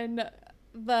was when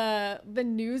the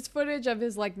news footage of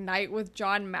his like night with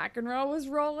John McEnroe was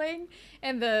rolling,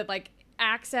 and the like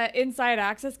inside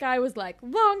access guy was like,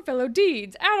 Longfellow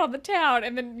Deeds out on the town,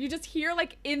 and then you just hear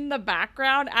like in the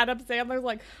background Adam Sandler's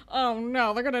like, oh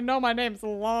no, they're gonna know my name's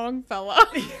Longfellow.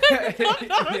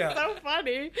 That was Yeah. so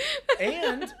funny.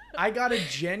 And I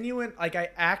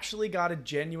actually got a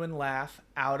genuine laugh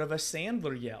out of a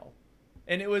Sandler yell.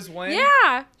 And it was when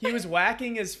Yeah. he was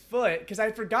whacking his foot, because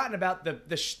I'd forgotten about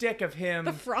the shtick of him.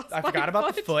 The frostbite I forgot about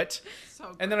the foot. foot.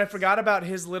 So And then I gross. forgot about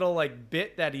his little like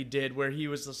bit that he did where he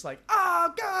was just like,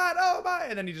 oh God, oh my,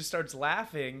 and then he just starts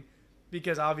laughing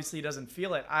because obviously he doesn't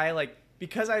feel it.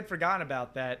 Because I'd forgotten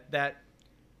about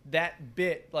that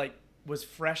bit like was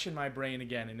fresh in my brain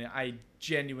again, and I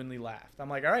genuinely laughed. I'm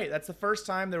like, all right, that's the first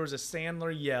time there was a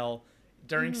Sandler yell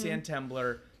during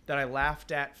Santembler that I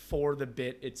laughed at for the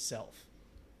bit itself.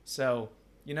 So,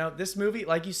 this movie,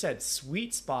 like you said,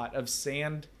 sweet spot of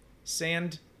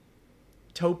Sandtopia.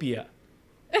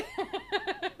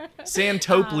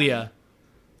 Sandtopia.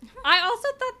 I also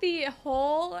thought the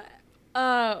whole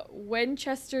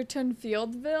Winchesterton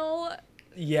Fieldville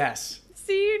Yes.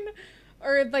 scene,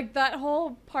 or like that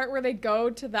whole part where they go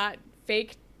to that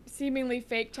seemingly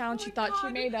fake town she my thought she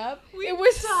God. made up. We it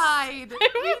was died. We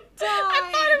I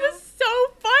thought it was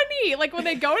so funny. Like when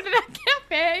they go into that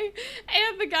cafe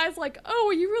and the guy's like, oh,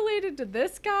 are you related to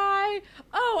this guy?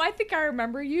 Oh, I think I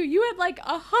remember you. You had like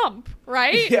a hump,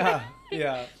 right? Yeah.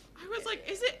 Yeah. I was like,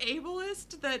 is it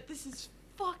ableist that this is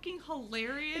fucking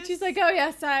hilarious? And she's like, oh,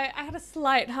 yes, I had a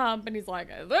slight hump. And he's like,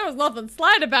 there was nothing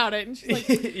slight about it. And she's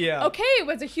like, Yeah. okay, it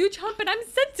was a huge hump and I'm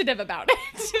sensitive about it.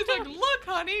 She's like, look,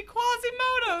 honey,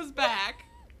 Quasimodo's back.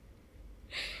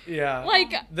 Yeah. Like,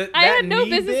 Th- I that had no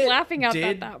knee business bit laughing at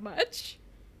did- that much.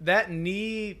 That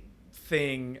knee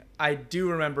thing, I do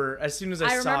remember. As soon as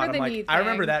I saw remember it, I'm the like, knee I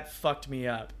remember thing. that fucked me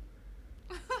up.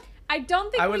 I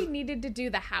don't think I we was- needed to do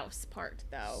the house part,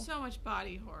 though. So much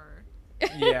body horror.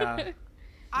 Yeah.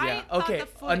 I Yeah. thought Okay. the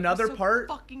foot Another was so part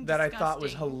fucking that I thought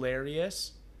was disgusting.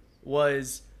 hilarious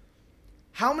was,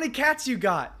 how many cats you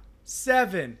got?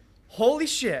 7. Holy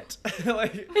shit.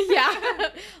 Like, Yeah,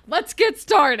 let's get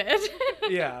started.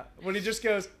 yeah. When he just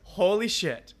goes, holy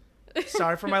shit.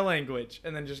 Sorry for my language.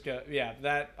 And then just go, yeah,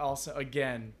 that also,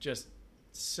 again, just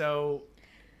so,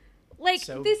 Like,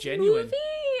 So this genuine.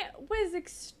 movie was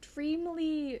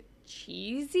extremely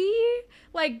cheesy.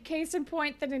 Like, case in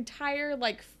point, that entire,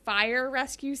 like, fire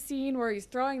rescue scene where he's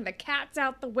throwing the cats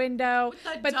out the window.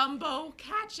 The But Dumbo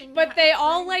catching. But they cat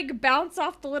all thing. like bounce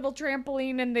off the little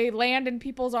trampoline and they land in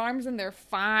people's arms and they're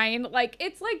fine. Like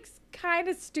it's like kind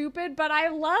of stupid, but I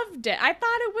loved it. I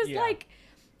thought it was Yeah. like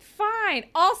fine.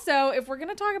 Also, if we're going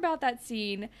to talk about that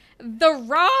scene, the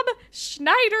Rob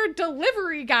Schneider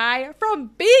delivery guy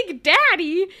from Big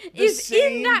Daddy is in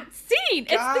same that scene.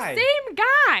 guy. It's the same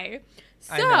guy.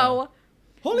 I know. So,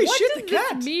 holy what shit, does the this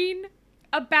cat. mean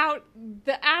about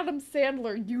the Adam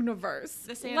Sandler universe?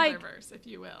 The Like, Sandlerverse, if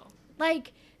you will.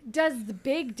 like, does the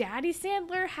Big Daddy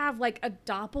Sandler have like a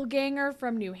doppelganger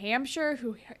from New Hampshire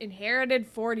who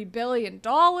inherited $40 billion?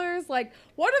 Like,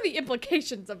 what are the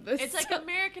implications of this? It's like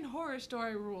American Horror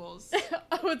Story rules.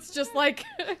 Oh, it's just like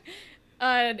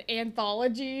an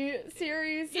anthology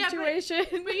series Yeah, situation.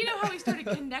 But you know how we started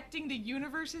connecting the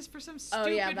universes for some stupid Oh,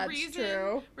 yeah, that's reason?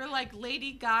 true. Where like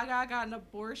Lady Gaga got an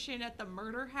abortion at the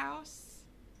murder house.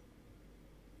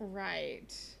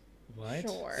 Right. What?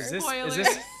 Sure. Is this, Spoilers. is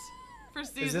this For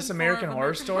season this 4 American of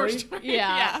Horror Story?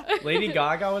 Yeah. Lady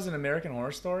Gaga was an American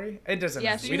Horror Story? It doesn't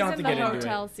Yes, matter. she We don't was have to in get the into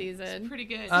hotel it. season. Pretty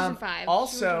good. Season 5. She went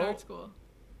Also, to art school.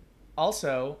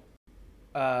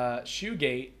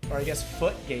 Shoegate, or I guess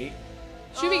Footgate,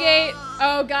 Shoegate.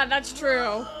 Oh, God, that's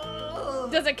true.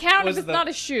 Does it count Was if it's the- not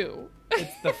a shoe?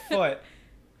 it's the foot,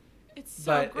 It's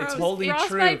so but gross. it's holding true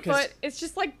Frostbite because foot, it's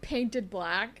just like painted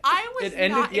black. I was it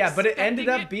ended. not Yeah, but it ended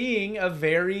expecting up being a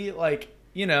very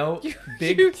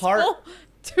big Useful part.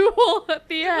 tool at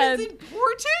the It end. was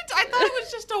important. I thought it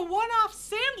was just a one-off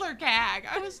Sandler gag.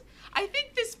 I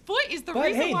think this foot is the But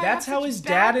reason hey, why that's I how have his such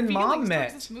dad bad and mom feelings towards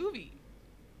met. This movie.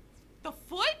 The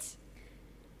foot?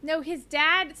 No, his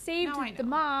dad saved No, I the know.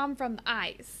 mom from the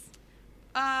ice.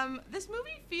 This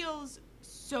movie feels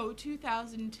so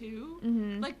 2002.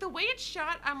 Mm-hmm. Like the way it's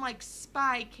shot, I'm like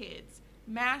Spy Kids,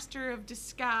 Master of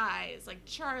Disguise, like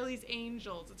Charlie's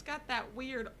Angels. It's got that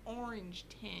weird orange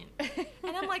tint.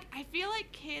 And I'm like, I feel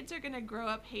like kids are going to grow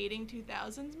up hating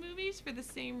 2000s movies for the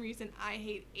same reason I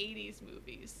hate 80s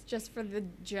movies. Just for the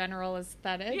general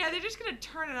aesthetic. Yeah, they're just going to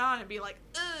turn it on and be like,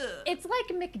 ugh. It's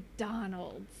like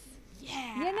McDonald's.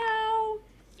 Yeah. You know?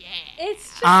 Yeah. It's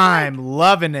just I'm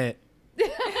loving it.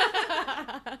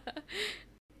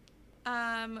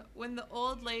 When the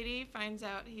old lady finds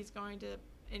out he's going to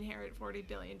inherit $40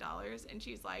 billion, and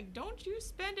she's like, don't you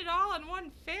spend it all on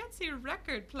one fancy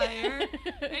record player.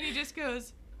 And he just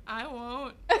goes, I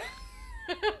won't.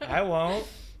 I won't.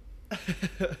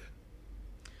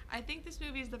 I think this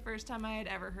movie is the first time I had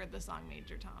ever heard the song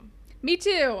Major Tom. Me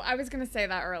too. I was going to say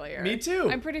that earlier. Me too.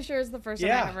 I'm pretty sure it's the first time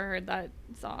Yeah. I ever heard that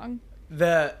song.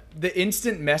 The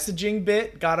instant messaging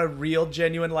bit got a real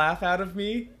genuine laugh out of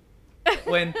me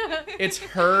when it's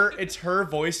her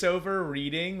voiceover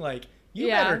reading like, you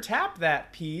Yeah. better tap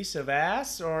that piece of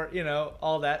ass, or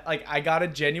all that. Like, I got a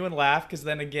genuine laugh because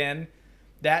then again,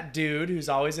 that dude who's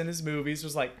always in his movies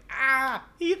was like,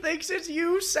 he thinks it's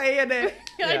you saying it.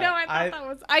 I Yeah, know. I thought that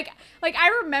was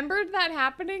I remembered that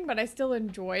happening, but I still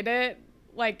enjoyed it.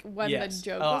 Like when Yes. the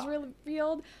joke was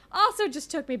revealed. Also, just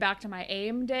took me back to my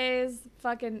AIM days.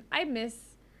 Fucking, I miss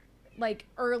like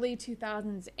early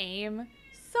 2000s AIM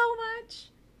so much.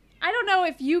 I don't know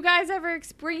if you guys ever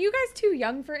were you guys too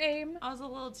young for AIM? I was a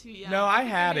little too young. No, I think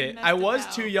had may it. have I messed was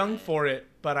about, too young but- for it,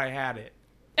 but I had it.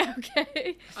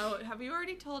 Okay. Oh, have you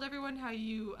already told everyone how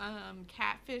you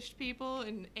catfished people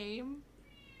in AIM?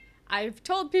 I've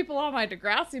told people on my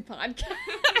Degrassi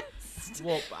podcast.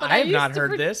 Well, But I have used not to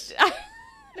heard this.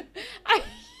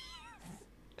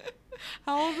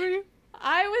 How old were you?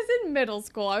 I was in middle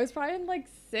school. I was probably in like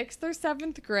 6th or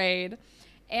 7th grade.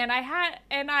 And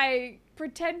I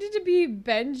pretended to be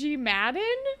Benji Madden,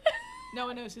 No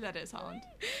one knows who that is, Holland.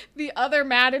 the other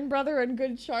Madden brother in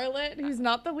Good Charlotte, who's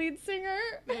not the lead singer.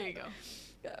 There you go.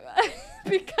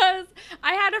 Because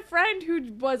I had a friend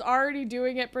who was already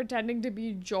doing it pretending to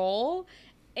be Joel,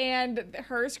 and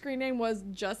her screen name was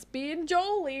Just Being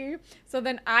Jolie. So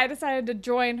then I decided to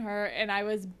join her, and I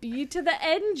was B to the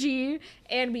NG,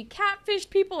 and we catfished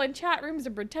people in chat rooms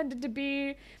and pretended to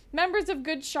be members of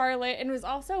Good Charlotte. And it was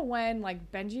also when like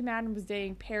Benji Madden was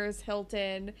dating Paris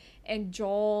Hilton and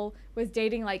Joel was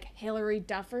dating like Hillary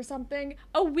Duff or something.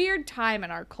 A weird time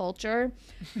in our culture.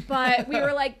 But we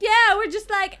were like, yeah, we're just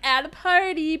like at a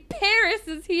party. Paris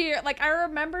is here. Like I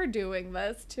remember doing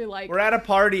this to like We're at a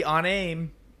party on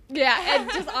AIM. yeah,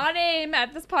 and just on AIM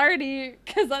at this party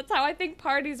because that's how I think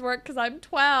parties work because I'm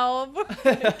 12.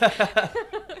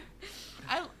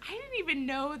 I didn't even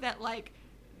know that like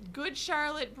Good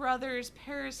Charlotte brothers,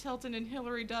 Paris Hilton and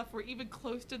Hillary Duff were even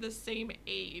close to the same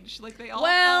age. Like they all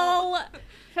Well,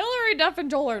 Hillary Duff and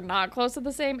Joel are not close to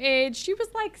the same age. She was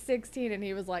like 16 and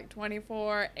he was like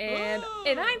 24. And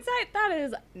in Oh. hindsight, that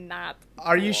is not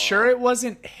Are you cool. sure it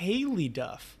wasn't Haley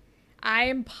Duff? I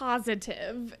am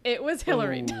positive it was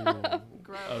Hillary Ooh. Duff.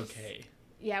 gross. Okay.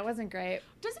 Yeah, it wasn't great.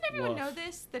 Doesn't everyone Woof. know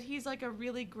this? That he's like a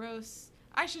really gross.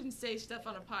 I shouldn't say stuff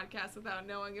on a podcast without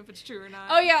knowing if it's true or not.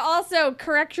 Oh, yeah, also,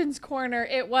 Corrections Corner,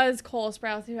 it was Cole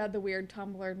Sprouse who had the weird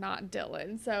Tumblr, not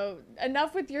Dylan. So,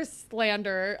 enough with your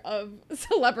slander of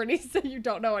celebrities that you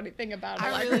don't know anything about.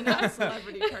 I'm Allegra. really not a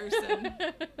celebrity person.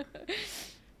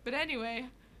 But anyway,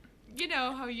 you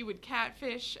know how you would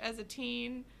catfish as a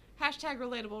teen. Hashtag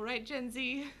relatable, right, Gen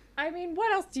Z? I mean,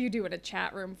 what else do you do in a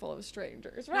chat room full of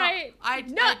strangers, right? I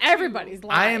Not do. everybody's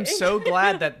lying. I am so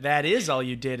glad that is all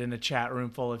you did in a chat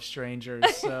room full of strangers.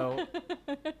 So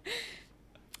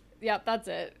Yep, that's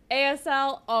it.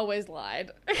 ASL always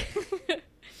lied.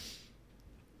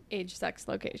 Age, sex,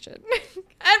 location.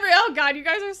 Oh god, you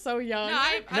guys are so young. No,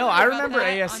 I no, heard I about remember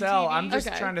that on ASL. TV. I'm just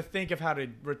Okay. trying to think of how to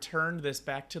return this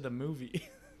back to the movie.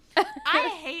 I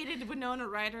hated Winona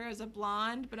Ryder as a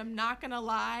blonde, but I'm not gonna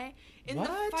lie. In the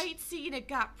What? fight scene,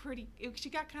 she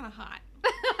got kind of hot.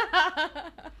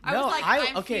 No, was like,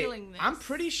 I'm feeling this. I'm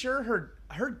pretty sure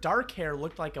her dark hair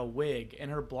looked like a wig and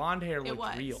her blonde hair It looked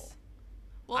was. real.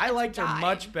 Well, I it's liked her dyed.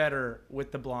 much better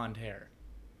with the blonde hair.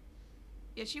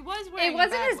 Yeah, she was wearing It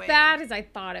wasn't a bad as wig. bad as I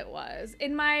thought it was.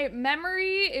 In my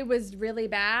memory, it was really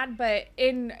bad, but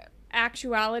in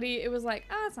actuality, it was like,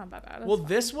 oh, it's not that bad. It's Well, fine.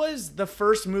 this was the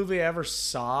first movie I ever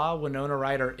saw Winona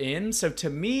Ryder in, so to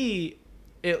me,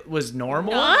 it was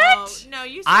normal. What? No,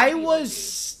 you saw I Beetlejuice.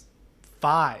 was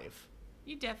 5.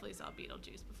 You definitely saw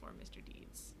Beetlejuice before Mr.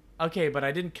 Deeds. Okay, but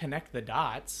I didn't connect the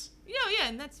dots. Yeah,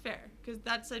 and that's fair because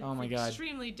that's an Oh my God.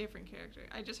 extremely different character.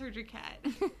 I just heard your cat.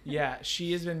 Yeah,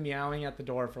 she has been meowing at the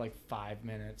door for like 5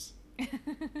 minutes.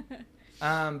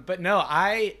 But no,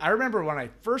 I remember when I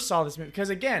first saw this movie, because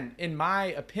again, in my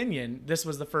opinion, this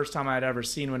was the first time I'd ever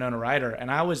seen Winona Ryder,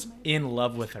 and I was in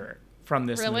love with her from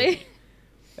this Really? movie.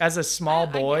 As a small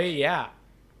I get boy, it. yeah.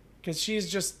 Because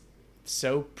she's just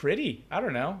so pretty. I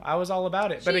don't know. I was all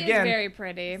about it. But She again, is very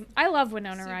pretty. I love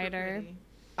Winona Super Ryder. pretty.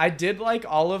 I did like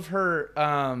all of her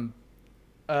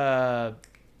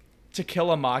To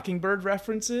Kill a Mockingbird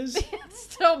references.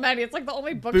 So many. It's like the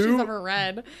only book she's Boo. ever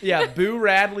read. Yeah, Boo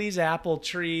Radley's apple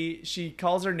tree. She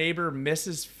calls her neighbor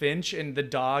Mrs. Finch and the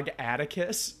dog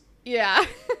Atticus, Yeah.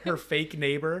 her fake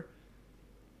neighbor.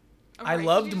 I Alright,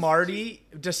 loved did you- Marty,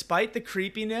 despite the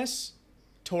creepiness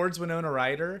towards Winona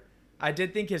Ryder. I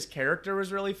did think his character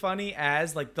was really funny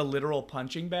as like the literal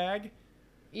punching bag.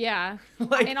 Yeah.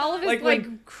 Like- and all of his like like,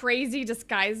 when- crazy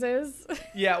disguises.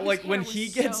 Yeah, like hair when was he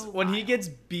gets so when he wild. gets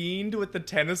beamed with the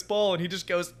tennis ball and he just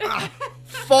goes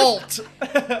fault.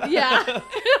 Yeah.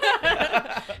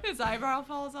 His eyebrow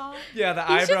falls off. Yeah, the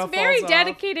He's eyebrow just very falls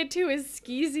dedicated to his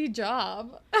skeezy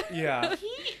job. off. Yeah.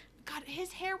 God,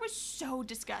 his hair was so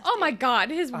disgusting. Oh my god,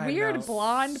 his I weird know.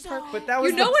 blonde So- But that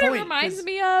was You know the what point, it reminds 'cause-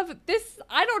 me of? This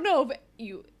I don't know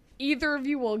if either of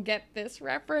you will get this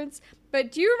reference,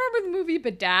 but do you remember the movie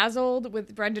Bedazzled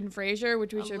with Brendan Fraser,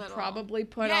 which we A should little. probably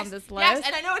put Yes, on this list? Yes,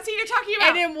 and I know what scene you're talking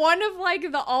about. And in one of like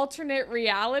the alternate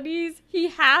realities, he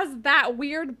has that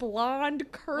weird blonde Was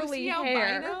curly he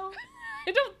hair. albino?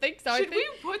 I don't think so. Should I think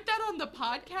we put that on the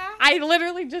podcast? I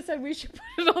literally just said we should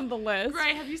put it on the list.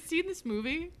 Gray, have you seen this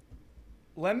movie?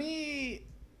 Let me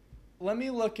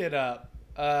look it up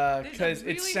There's a because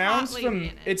really it sounds hot lady in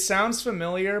it. it sounds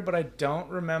familiar, but I don't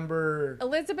remember.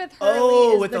 Elizabeth Hurley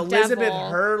Oh, is with the Elizabeth devil.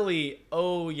 Hurley.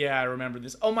 Oh yeah, I remember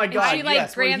this. Oh my And god, she, like,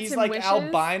 yes, where grants he's him like wishes.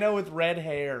 albino with red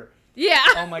hair. Yeah.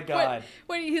 Oh my God.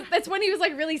 That's when he was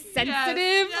like really sensitive.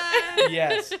 Yes.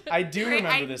 Yes, I do Great,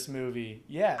 remember I- this movie.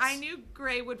 Yes. I knew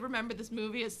Gray would remember this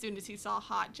movie as soon as he saw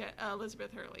hot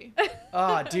Elizabeth Hurley.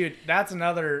 Oh, dude, that's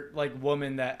another like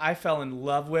woman that I fell in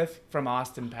love with from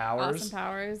Austin Powers. Austin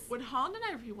Powers. When Holland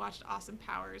and I rewatched Austin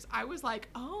Powers, I was like,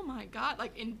 oh my god,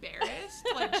 like embarrassed,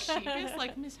 like sheepish,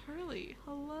 like Miss Hurley,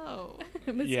 hello,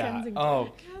 Miss Yeah. Kensington.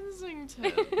 Oh,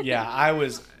 Kensington. yeah. I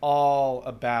was all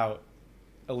about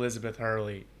Elizabeth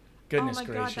Hurley. Goodness oh my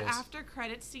gracious. god, the after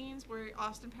credit scenes where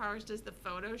Austin Powers does the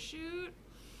photo shoot.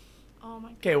 Oh my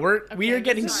god. Okay, we are Okay,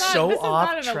 getting this is not- so this is off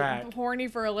not an track. horny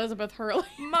for Elizabeth Hurley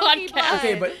Monkey podcast. blood.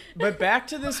 Okay, but back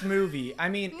to this movie. I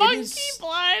mean, it Monkey is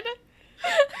blood.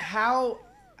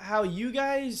 how you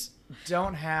guys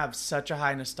don't have such a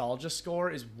high nostalgia score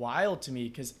is wild to me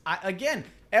because again,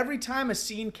 every time a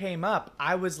scene came up,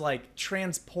 I was like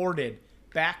transported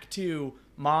back to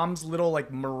Mom's little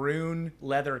like maroon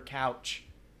leather couch.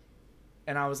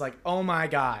 And I was like, "Oh my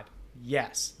god.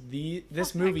 Yes. This Fuck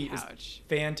that movie is couch.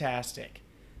 fantastic."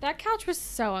 That couch was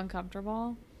so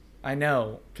uncomfortable. I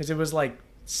know, cuz it was like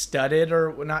studded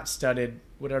or not studded,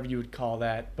 whatever you would call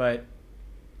that, but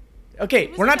okay, It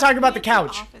was we're like not a talking about the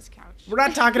fancy couch. office couch. We're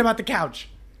not talking about the couch.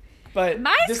 But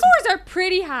My this- scores are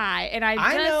pretty high, and I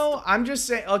just know. I'm just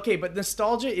saying. Okay, but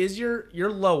nostalgia is your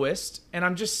lowest, and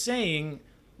I'm just saying.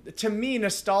 To me,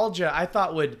 nostalgia I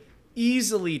thought would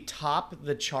easily top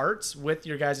the charts with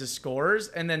your guys' scores,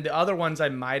 and then the other ones I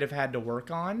might have had to work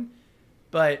on.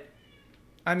 But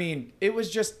I mean, it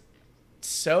was just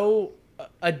so.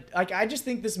 Like I just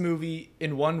think this movie,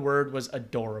 in one word, was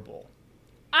adorable.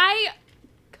 I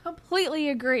completely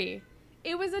agree.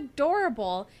 It was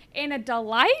adorable and a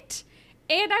delight,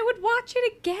 and I would watch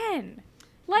it again.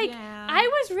 Like, Yeah. I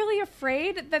was really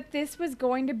afraid that this was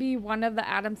going to be one of the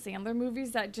Adam Sandler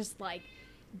movies that just, like,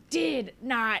 did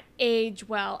not age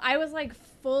well. I was, like,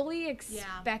 fully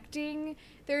expecting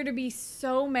there to be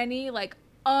so many, like,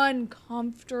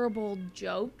 uncomfortable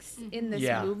jokes in this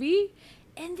Yeah. movie,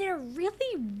 and there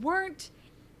really weren't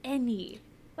any.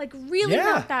 Like, really Yeah.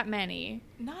 not that many.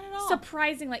 Not at all.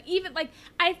 Surprisingly, even like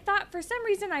I thought for some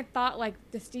reason I thought like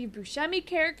the Steve Buscemi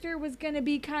character was gonna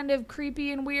be kind of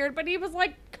creepy and weird, but he was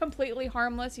like completely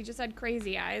harmless. He just had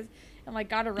crazy eyes and like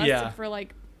got arrested Yeah. for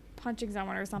like punching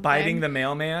someone or something. Biting the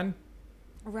mailman.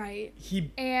 right. He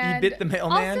And bit the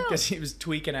mailman also- because he was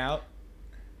tweaking out.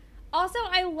 Also,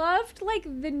 I loved like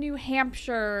the New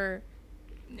Hampshire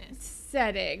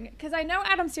setting because I know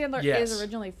Adam Sandler Yes. is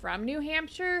originally from New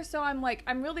Hampshire, so I'm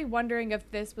really wondering if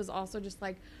this was also just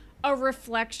like a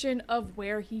reflection of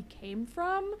where he came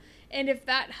from, and if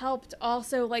that helped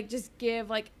also like just give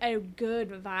like a good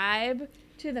vibe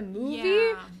to the movie.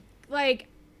 Yeah. Like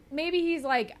maybe he's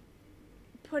like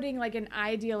putting like an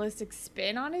idealistic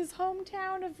spin on his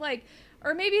hometown of like,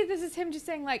 or maybe this is him just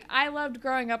saying like, I loved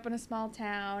growing up in a small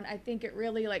town. I think it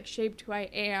really like shaped who I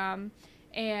am,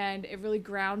 and it really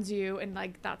grounds you, and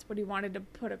like that's what he wanted to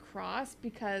put across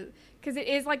because it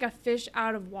is like a fish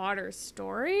out of water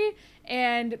story,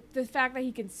 and the fact that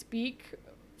he can speak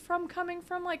from coming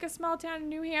from like a small town in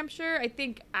New Hampshire, I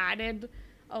think added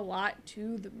a lot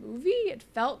to the movie. It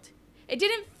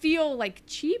didn't feel like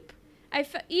cheap.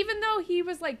 Even though he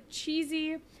was like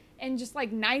cheesy and just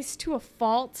like nice to a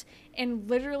fault and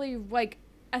literally like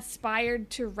aspired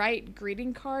to write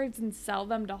greeting cards and sell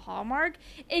them to Hallmark,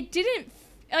 it didn't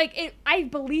like it. I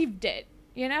believed it,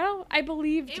 you know? I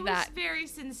believed that. It was very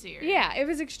sincere. Yeah, it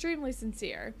was extremely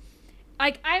sincere.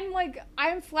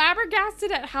 I'm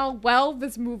flabbergasted at how well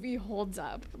this movie holds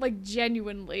up. Like,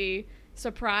 genuinely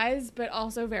surprised, but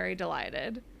also very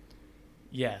delighted.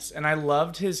 Yes, and I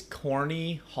loved his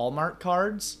corny Hallmark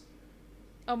cards.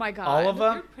 Oh my god. All of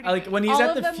them. Like, when he's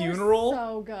at the funeral.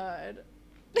 So good.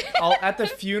 At the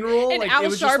funeral, and like, Al it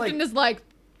was Sharpton just like, is like,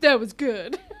 that was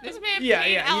good. This man he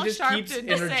Al just Sharpton keeps to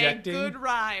interjecting. say good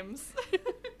rhymes.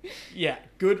 Yeah,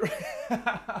 good.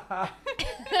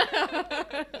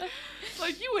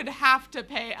 Like, you would have to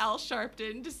pay Al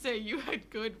Sharpton to say you had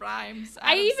good rhymes.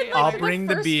 I'll bring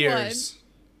the beers.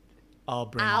 I'll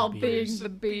bring the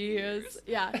beers.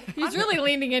 Yeah, he's really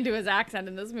leaning into his accent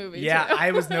in this movie. Yeah, too.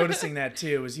 I was noticing that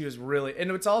too. He was really,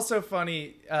 and it's also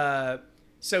funny.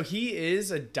 So he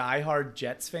is a diehard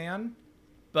Jets fan,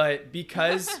 but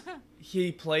because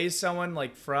he plays someone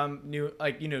like from New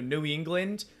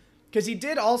England, because he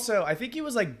did also, I think he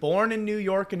was like born in New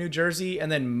York and New Jersey,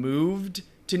 and then moved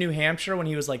to New Hampshire when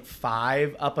he was like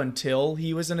 5 up until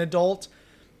he was an adult.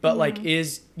 But like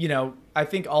is, I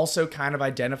think also kind of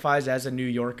identifies as a New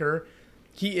Yorker.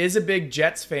 He is a big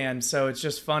Jets fan, so it's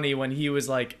just funny when he was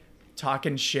like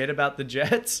talking shit about the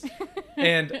Jets.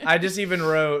 And I just even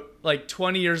wrote like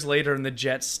 20 years later and the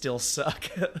Jets still suck.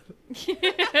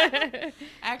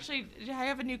 Actually, I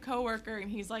have a new coworker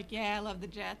and he's like, yeah, I love the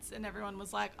Jets. And everyone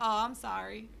was like, oh, I'm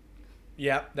sorry.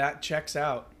 Yeah, that checks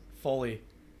out fully.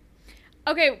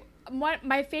 Okay.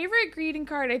 My favorite greeting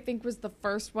card, I think, was the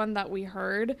first one that we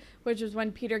heard, which was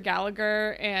when Peter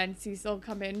Gallagher and Cecil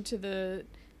come into the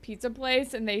pizza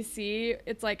place and they see,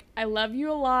 it's like, I love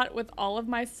you a lot with all of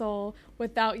my soul.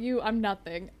 Without you, I'm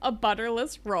nothing. A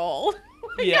butterless roll.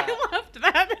 Yeah. I loved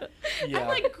that. Yeah. I'm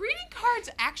like, greeting cards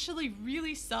actually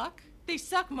really suck. They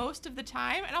suck most of the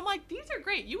time. And I'm like, these are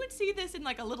great. You would see this in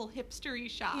like a little hipstery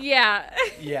shop. Yeah.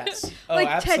 Yes. Oh, like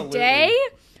absolutely. Today,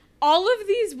 all of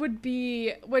these would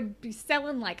be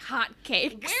selling like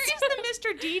hotcakes. Where is the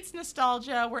Mr. Deeds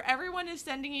nostalgia where everyone is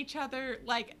sending each other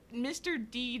like Mr.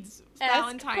 Deeds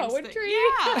Valentine's poetry? Day?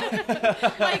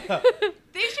 Yeah. Like,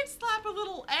 they should slap a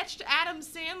little etched Adam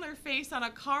Sandler face on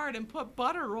a card and put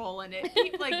butter roll in it.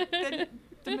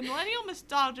 The millennial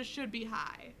nostalgia should be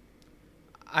high.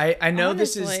 I know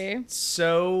Honestly. This is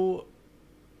so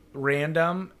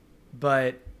random,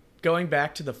 but going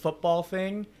back to the football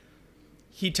thing,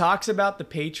 he talks about the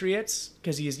Patriots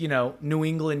because he's, New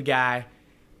England guy.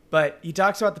 But he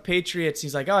talks about the Patriots.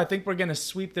 He's like, oh, I think we're going to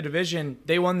sweep the division.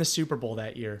 They won the Super Bowl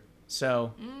that year.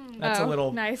 So that's a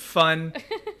little nice. fun,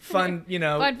 Fun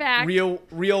fact.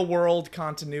 real world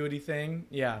continuity thing.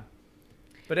 Yeah.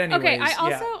 But anyways. Okay,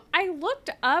 I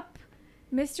looked up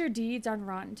Mr. Deeds on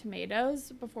Rotten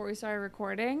Tomatoes before we started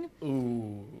recording.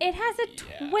 Ooh. It has a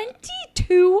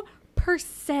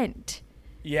 22%.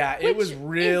 Yeah, it was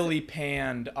really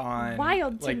panned on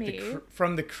wild to like me.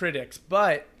 From the critics,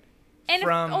 but and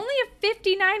only a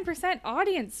 59%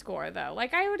 audience score though.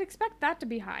 Like I would expect that to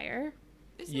be higher.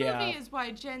 This movie is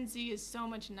why Gen Z is so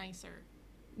much nicer.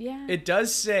 Yeah. It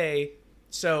does say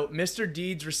so. Mr.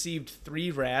 Deeds received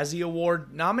 3 Razzie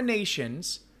Award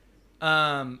nominations: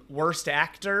 Worst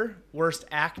Actor, Worst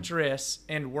Actress,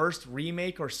 and Worst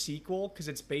Remake or Sequel, because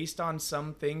it's based on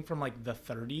something from like the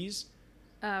 30s.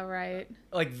 Oh, right.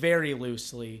 Like, very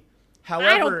loosely. However,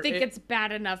 I don't think it's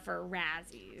bad enough for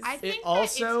Razzies. I think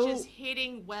also, that it's just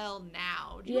hitting well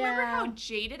now. Do you remember how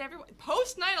jaded everyone...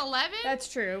 Post 9/11?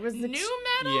 That's true. It was the new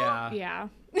metal? Yeah.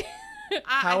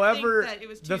 However, I think that it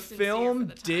was the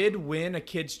film did win a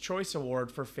Kids' Choice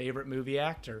Award for Favorite Movie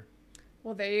Actor.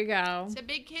 Well, there you go. It's a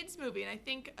big kids movie, and I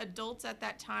think adults at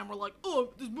that time were like, oh,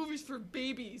 this movie's for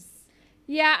babies.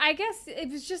 Yeah, I guess it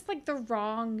was just like the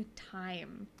wrong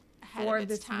time for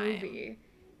this movie.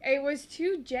 It was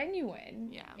too genuine.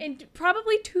 Yeah. And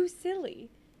probably too silly.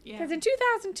 Yeah. Because in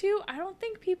 2002, I don't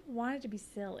think people wanted to be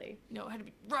silly. No, it had to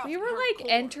be rough. We were like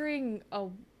entering a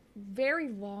very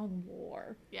long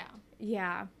war. Yeah.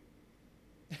 Yeah.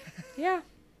 Yeah.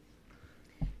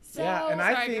 Yeah, and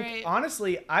I Sorry, think, great.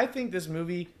 honestly, I think this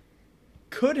movie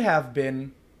could have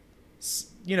been,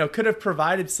 could have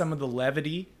provided some of the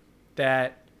levity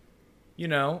that,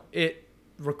 it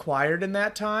required in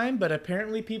that time, but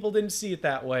apparently people didn't see it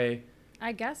that way.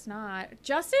 I guess not.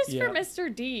 Justice Yeah. for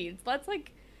Mr. Deeds. Let's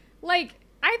like,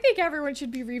 I think everyone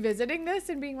should be revisiting this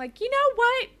and being like, you know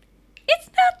what? It's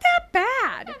not that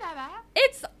bad. Not that bad.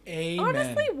 It's Amen.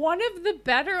 honestly one of the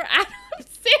better Adam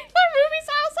Sandler movies.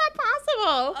 How's that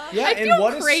possible? Yeah, I and feel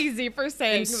what is- crazy for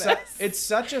saying It's, this. it's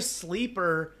such a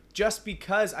sleeper just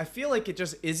because I feel like it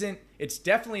just isn't, it's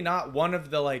definitely not one of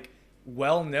the like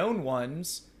well-known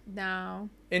ones. No.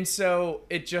 And so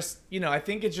it just, I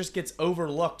think it just gets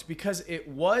overlooked because it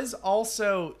was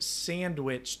also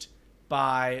sandwiched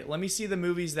by, let me see the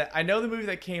movies that, I know the movie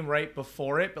that came right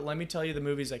before it, but let me tell you the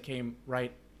movies that came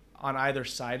right on either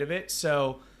side of it.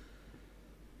 So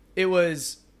it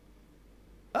was,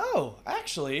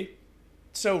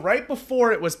 so right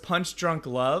before it was Punch Drunk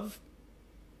Love,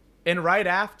 and right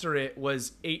after it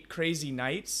was 8 Crazy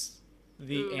Nights,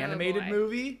 the Ooh, animated boy.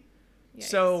 movie. Yikes.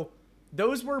 So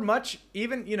those were much,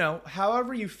 even,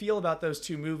 however you feel about those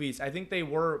two movies, I think they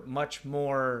were much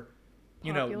more,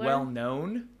 Popular? well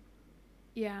known.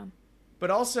 Yeah.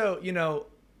 But also,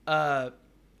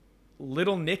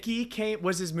 Little Nicky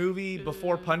was his movie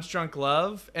before Punch Drunk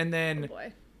Love, and Oh then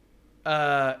boy.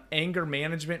 Anger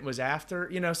Management was after.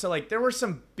 So like there were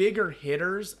some bigger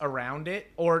hitters around it,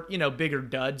 or bigger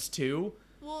duds too.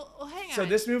 Well, hang on. So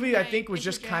this movie, Can I think, was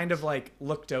just interject? kind of like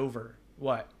looked over.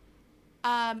 What?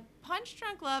 Punch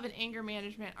Drunk Love and Anger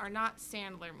Management are not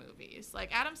Sandler movies. Like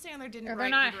Adam Sandler didn't Or write. they're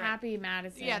not and direct. Happy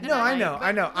Madison. Yeah, they're No, not I like- know. but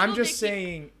I'm Little just Nicky-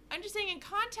 saying. I'm just saying, in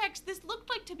context, this looked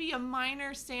like to be a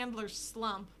minor Sandler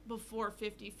slump before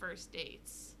 50 First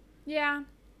Dates. Yeah.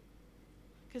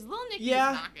 Because Lil Nicky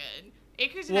Yeah. is not good.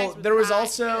 Acres and Well, Eggs was there was not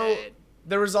also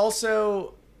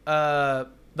good.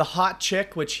 the hot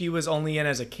chick, which he was only in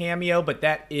as a cameo, but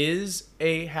that is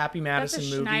a Happy That's Madison a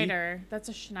movie. Schneider. That's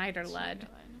a Schneider led.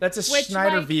 That's a Which,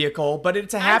 Schneider like, vehicle, but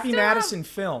it's a I Happy still have- Madison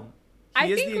film. I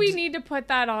He is think the we ex- need to put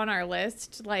that on our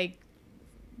list. Like,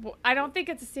 I don't think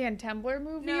it's a Stan Tembler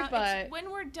movie, No, but it's, when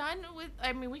we're done with,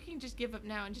 I mean, we can just give up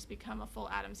now and just become a full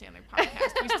Adam Sandler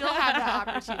podcast. We still have that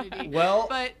opportunity. Well,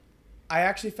 but I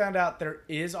actually found out there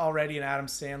is already an Adam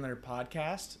Sandler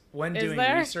podcast when Is doing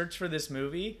there? research for this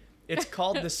movie. It's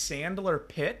called The Sandler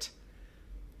Pit.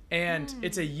 And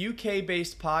it's a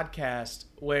UK-based podcast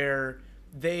where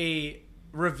they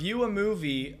review a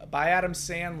movie by Adam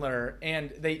Sandler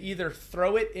and they either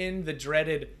throw it in the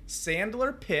dreaded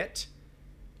Sandler Pit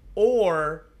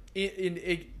or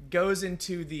it goes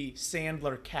into the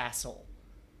Sandler Castle.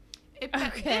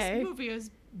 Okay. This movie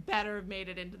was better have made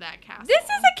it into that castle. this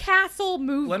is a castle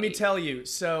movie. Let me tell you.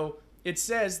 So it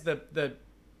says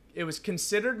it was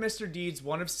considered Mr. Deeds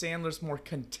one of Sandler's more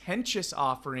contentious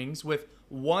offerings, with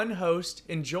one host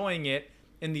enjoying it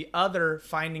and the other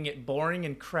finding it boring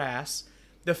and crass.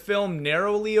 The film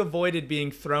narrowly avoided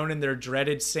being thrown in their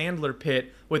dreaded Sandler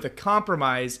pit with a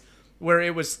compromise where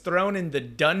it was thrown in the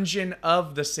dungeon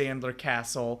of the Sandler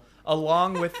Castle,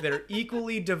 along with their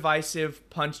equally divisive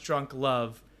Punch Drunk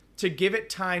Love, to give it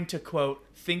time to, quote,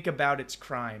 think about its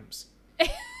crimes.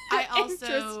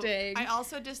 Interesting. I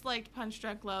also disliked Punch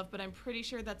Drunk Love, but I'm pretty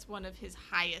sure that's one of his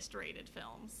highest rated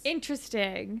films.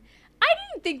 Interesting. I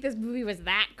didn't think this movie was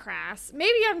that crass.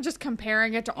 Maybe I'm just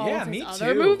comparing it to all Yeah, of his me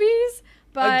other too. movies,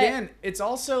 but Again, it's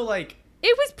also like,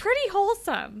 it was pretty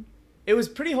wholesome. it was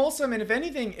pretty wholesome, and if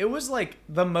anything, it was like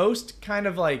the most kind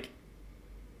of like,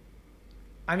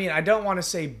 I mean, I don't want to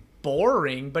say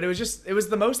boring, but it was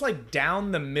the most like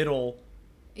down the middle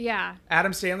Yeah.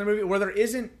 Adam Sandler movie where there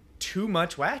isn't too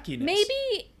much wackiness.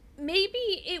 Maybe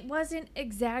it wasn't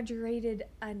exaggerated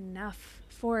enough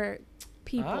for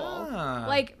people. Ah.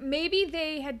 Like maybe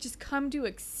they had just come to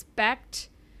expect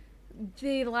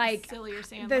the like Sillier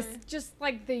Sandler. this just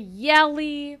like the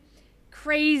yelly,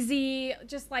 crazy,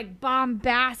 just like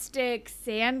bombastic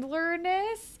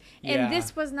Sandlerness, Yeah. and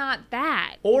this was not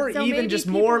that. Or So even maybe just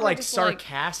people more were like just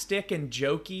sarcastic and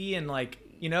jokey and like,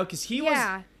 because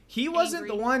Yeah. he wasn't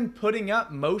Angry. the one putting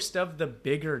up most of the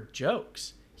bigger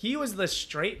jokes. He was the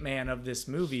straight man of this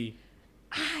movie.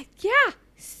 yeah,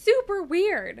 super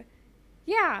weird.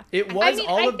 Yeah, It was I mean,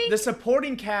 I think- the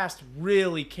supporting cast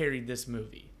really carried this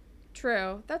movie.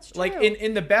 True, that's true. Like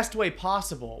in the best way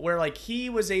possible, where like he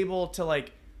was able to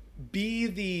like be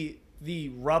the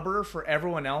rubber for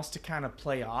everyone else to kind of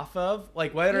play off of,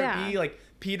 like whether Yeah. it be like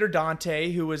Peter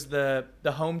Dante, who was the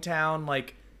hometown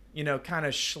like kind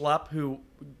of schlup who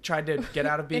tried to get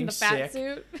out of being in the fat sick.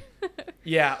 suit.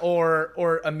 Yeah,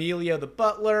 or Emilio the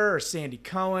butler, or Sandy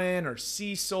Cohen, or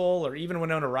Cecil, or even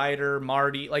Winona Ryder,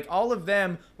 Marty. Like, all of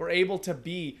them were able to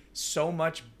be so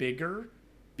much bigger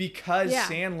because Yeah.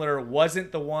 Sandler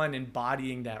wasn't the one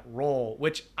embodying that role,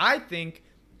 which I think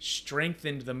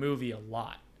strengthened the movie a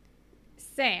lot.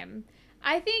 Same.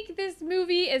 I think this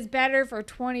movie is better for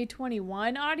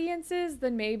 2021 audiences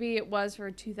than maybe it was for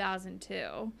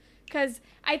 2002. Because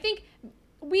I think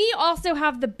we also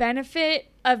have the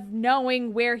benefit of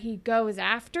knowing where he goes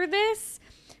after this.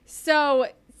 So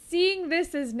seeing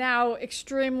this is now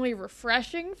extremely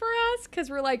refreshing for us because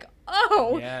we're like,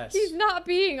 oh, Yes. he's not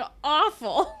being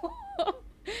awful.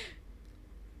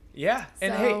 Yeah,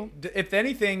 and So- hey, if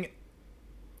anything,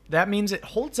 that means it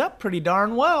holds up pretty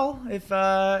darn well if you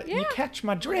Yeah. catch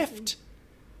my drift.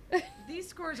 These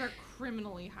scores are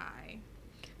criminally high.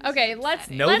 Okay, let's.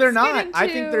 No, let's they're get not. I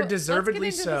into- think they're let's get deservedly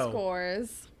into so. The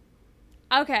scores.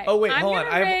 Okay. Oh wait, I'm hold on.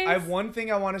 gonna I have raise- one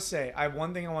thing I want to say.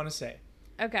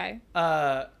 Okay.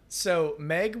 So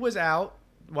Meg was out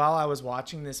while I was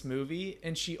watching this movie,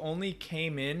 and she only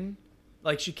came in,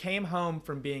 like she came home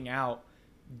from being out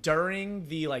during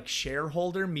the like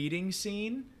shareholder meeting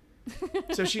scene.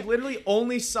 So she literally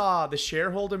only saw the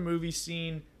shareholder movie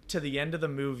scene to the end of the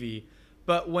movie.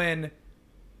 But when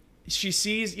she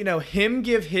sees, him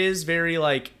give his very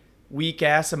like weak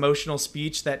ass emotional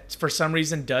speech that for some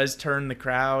reason does turn the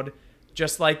crowd,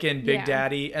 just like in Big Yeah.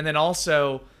 Daddy, and then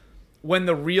also when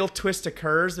the real twist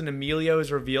occurs and Emilio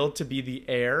is revealed to be the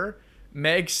heir,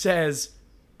 Meg says,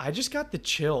 "I just got the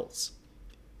chills,"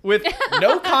 with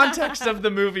no context of the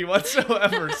movie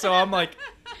whatsoever. So I'm like,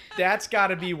 that's got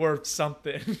to be worth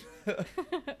something.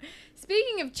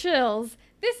 Speaking of chills,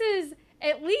 this is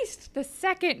at least the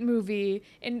second movie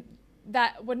in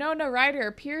that Winona Ryder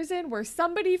appears in where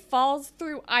somebody falls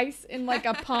through ice in like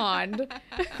a pond,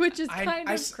 which is kind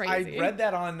of crazy. I read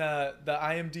that on the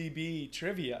IMDb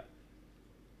trivia.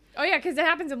 Oh yeah, because it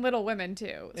happens in Little Women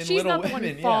too. In She's Little not the one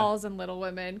Women, who yeah. falls in Little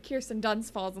Women. Kirsten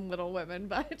Dunst falls in Little Women,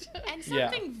 but And Yeah.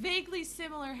 something vaguely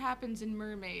similar happens in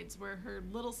Mermaids, where her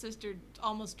little sister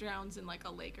almost drowns in like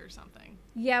a lake or something.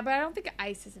 yeah, but I don't think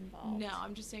ice is involved. No,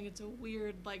 I'm just saying it's a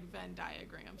weird like Venn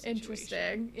diagram situation.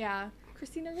 Interesting. Yeah.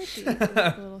 Christina Ricci is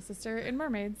the little sister in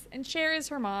Mermaids, and Cher is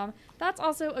her mom. That's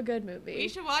also a good movie. We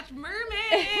should watch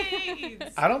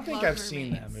Mermaids. I don't think Love I've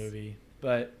seen that Mermaids. movie,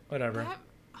 but whatever.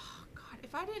 Oh god,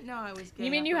 if I didn't know I was gay. You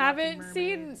mean you after watching haven't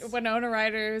seen Mermaids. Winona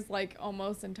Ryder's like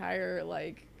almost entire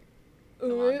like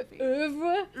Filmography.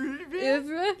 oeuvre?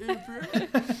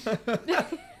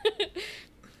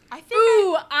 I think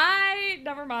Ooh,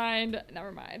 never mind.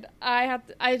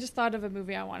 I just thought of a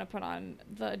movie I want to put on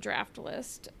the draft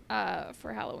list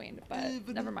for Halloween, but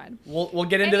never mind. We'll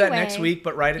get into that next Anyway, week,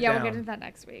 but write it Yeah, down. we'll get into that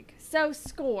next week. So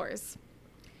scores.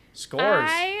 Scores.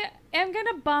 I am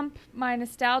gonna bump my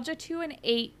nostalgia to an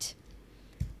 8.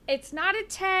 It's not a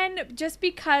 10 just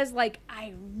because like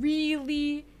I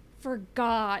really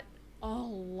forgot a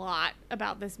lot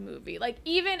about this movie. Like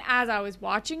even as I was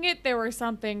watching it, there were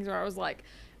some things where I was like,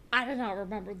 I do not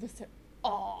remember this at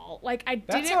all. Like I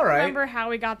That's didn't all right. remember how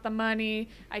we got the money.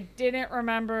 I didn't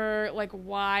remember like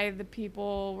why the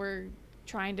people were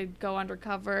trying to go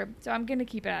undercover. So I'm gonna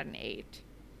keep it at an 8.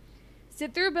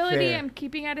 Sit through ability, Fair. I'm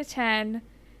keeping at a 10.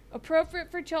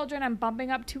 Appropriate for children, I'm bumping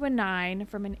up to a 9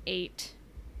 from an 8.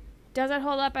 Does it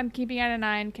hold up? I'm keeping at a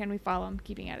 9. Can we follow? I'm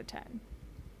keeping at a 10.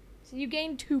 So you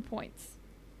gained 2 points.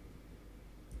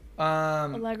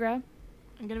 Allegra?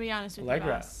 I'm gonna be honest with Allegra.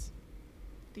 you, boss.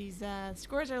 These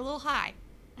scores are a little high.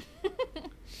 Okay,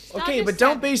 Nostalgia but don't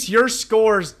 7. base your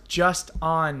scores just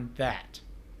on that.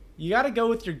 You got to go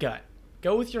with your gut.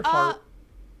 Go with your heart.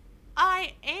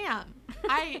 I am.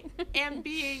 I am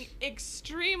being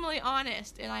extremely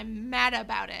honest, and I'm mad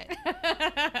about it.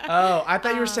 Oh, I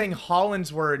thought you were saying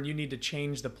Holland's word and you need to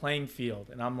change the playing field.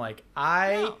 And I'm like,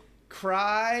 No.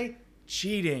 cry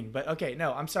cheating. But okay,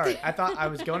 no, I'm sorry. I thought I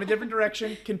was going a different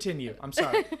direction. Continue. I'm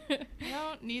sorry. I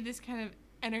don't need this kind of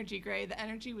energy, Gray. The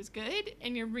energy was good,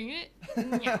 and you're bringing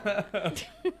it.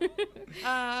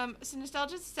 No. So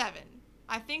nostalgia's 7.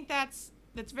 I think that's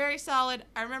very solid.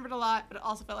 I remembered a lot, but it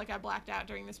also felt like I blacked out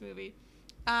during this movie.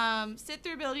 Sit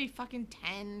through ability, fucking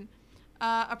 10.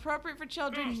 Appropriate for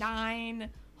children, 9.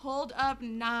 Hold up,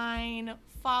 9.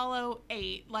 Follow,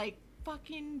 8. Like,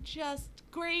 fucking just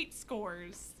great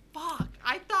scores. Fuck.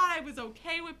 I thought I was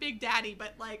okay with Big Daddy,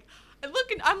 but like,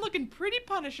 I'm looking pretty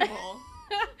punishable.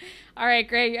 All right,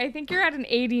 Greg. I think you're at an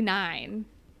 89.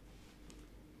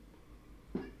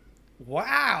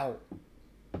 Wow.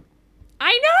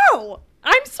 I know.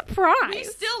 I'm We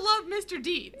surprised. still love Mr.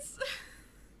 Deeds.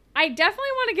 I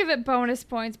definitely want to give it bonus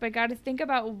points, but got to think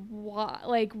about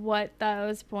what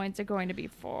those points are going to be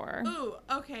for. Ooh,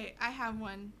 okay, I have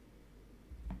one.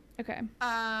 Okay.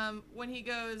 When he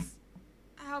goes,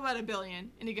 how about $1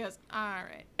 billion? And he goes, all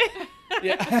right.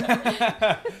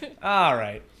 Yeah. All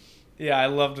right. Yeah, I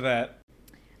loved that.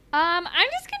 I'm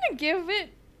just gonna give it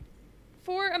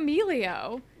for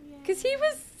Emilio because he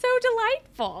was so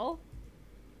delightful.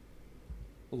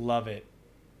 Love it.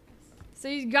 So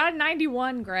you got a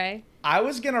 91, Gray. I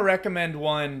was gonna recommend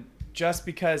one just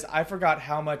because I forgot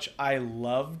how much I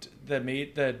loved the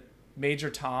Major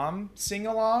Tom sing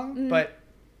along, but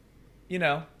you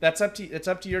know it's up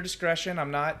to your discretion.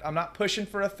 I'm not pushing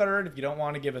for a third if you don't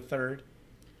want to give a third.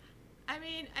 I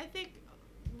mean, I think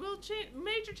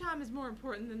Major Tom is more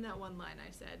important than that one line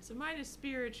I said. So mine is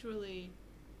spiritually.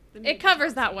 It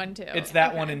covers that one too. It's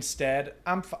that one instead.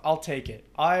 I'll take it.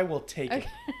 I will take it.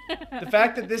 The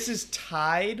fact that this is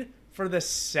tied for the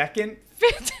second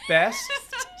best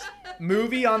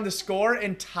movie on the score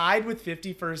and tied with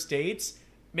 50 First Dates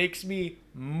makes me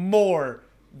more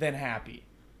than happy.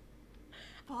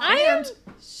 I am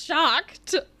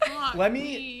shocked. Let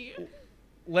me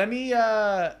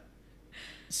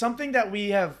something that we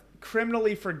have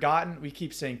criminally forgotten, we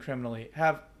keep saying criminally,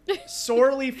 have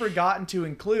sorely forgotten to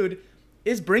include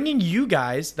is bringing you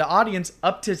guys, the audience,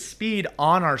 up to speed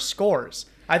on our scores.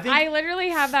 I think I literally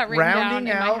have that written down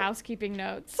in out, my housekeeping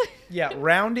notes. Yeah,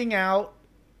 rounding out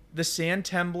the Sand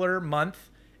Tembler month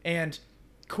and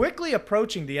quickly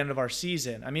approaching the end of our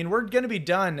season. I mean, we're going to be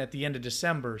done at the end of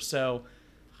December, so,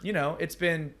 you know, it's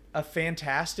been a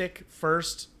fantastic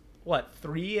first,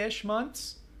 3-ish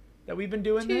months that we've been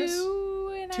doing this? 3.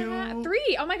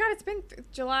 Oh my God, it's been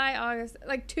July, August,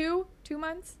 like 2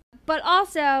 months. But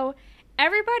also,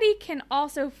 everybody can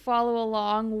also follow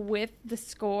along with the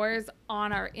scores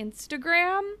on our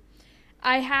Instagram.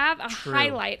 I have a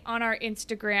highlight on our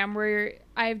Instagram where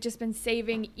I've just been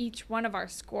saving each one of our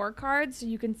scorecards so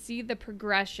you can see the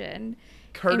progression.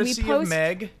 Courtesy of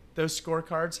Meg, those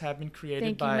scorecards have been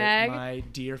created by my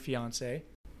dear fiance.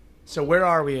 So where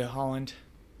are we, Holland?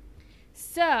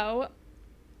 So,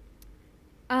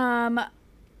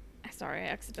 sorry, I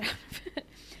exited out of it.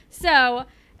 So,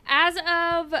 as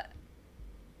of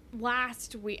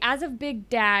last week, as of Big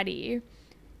Daddy,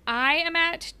 I am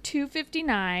at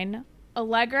 259,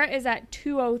 Allegra is at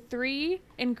 203,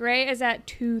 and Gray is at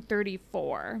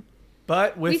 234.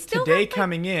 But with today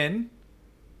coming in...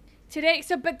 Today,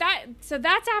 so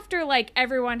that's after, like,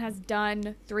 everyone has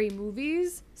done 3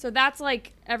 movies. So that's,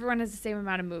 like, everyone has the same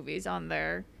amount of movies on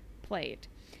their plate.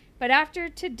 But after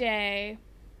today,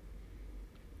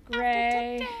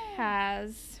 Gray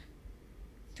has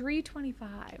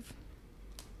 325.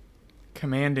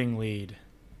 Commanding lead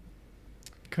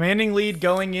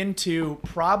going into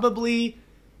probably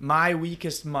my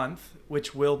weakest month,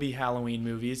 which will be Halloween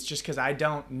movies, just because I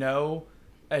don't know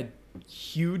a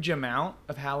huge amount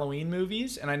of Halloween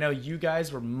movies, and I know you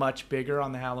guys were much bigger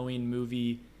on the Halloween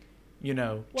movie,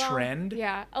 trend.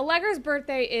 Yeah, Allegra's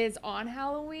birthday is on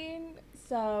Halloween,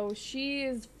 so she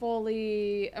is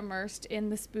fully immersed in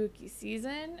the spooky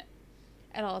season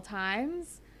at all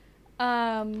times.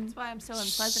 That's why I'm so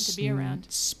unpleasant to be around.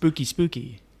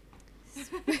 Spooky.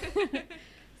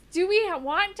 Do we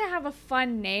want to have a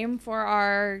fun name for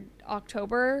our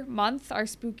October month, our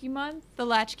spooky month? The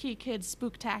Latchkey Kids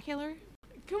Spooktacular?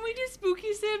 Can we do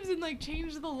Spooky Sims and, like,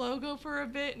 change the logo for a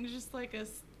bit and just, like,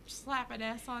 slap an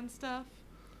S on stuff?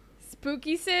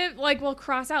 Spooky Sim? Like, we'll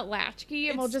cross out Latchkey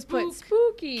and we'll just put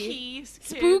Spooky.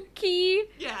 Spooky.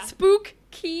 Yeah.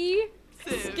 Spooky.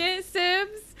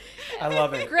 Sims. I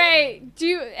love it. Gray,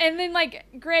 and then, like,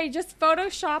 Gray, just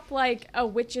Photoshop, like, a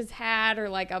witch's hat or,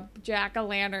 like, a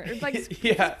jack-o'-lantern. It's like, just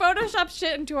Photoshop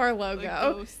shit into our logo. Like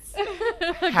ghosts.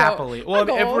 Happily. Well,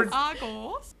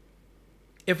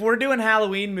 if we're doing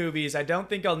Halloween movies, I don't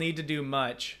think I'll need to do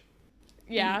much.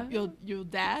 Yeah. You'll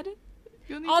dad?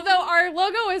 Although our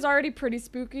logo is already pretty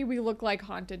spooky, we look like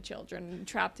haunted children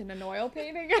trapped in an oil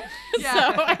painting.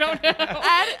 Yeah. So I don't know.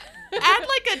 Add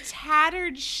like a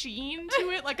tattered sheen to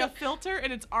it, like a filter,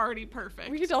 and it's already perfect.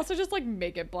 We could also just like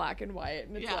make it black and white,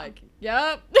 and it's like,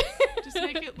 yep. Just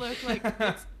make it look like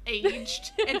it's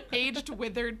aged,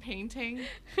 withered painting,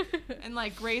 and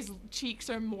like Gray's cheeks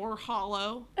are more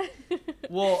hollow.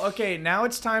 Well, okay, now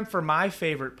it's time for my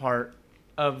favorite part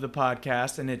of the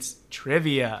podcast, and it's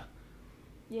trivia.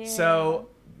 Yeah. So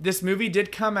this movie did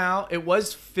come out. It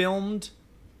was filmed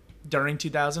during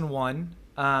 2001.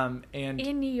 And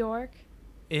in New York.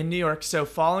 In New York. So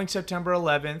following September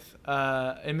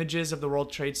 11th, images of the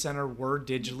World Trade Center were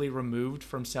digitally removed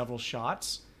from several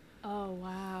shots. Oh,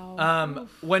 wow.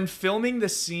 When filming the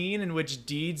scene in which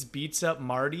Deeds beats up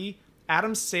Marty,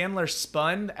 Adam Sandler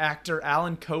spun actor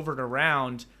Alan Covert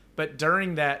around, but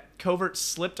during that, Covert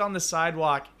slipped on the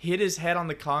sidewalk, hit his head on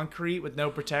the concrete with no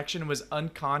protection, and was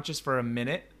unconscious for a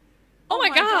minute. Oh my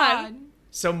God.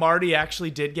 So Marty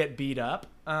actually did get beat up.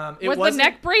 Was the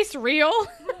neck brace real?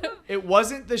 It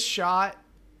wasn't the shot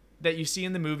that you see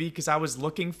in the movie, because I was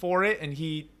looking for it, and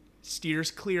he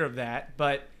steers clear of that,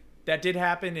 but that did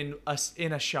happen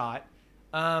in a shot.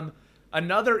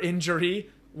 Another injury,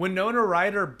 Winona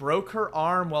Ryder broke her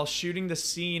arm while shooting the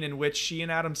scene in which she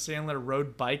and Adam Sandler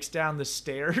rode bikes down the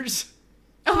stairs.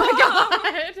 Oh my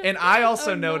God. And I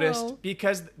also noticed,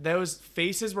 because those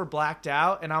faces were blacked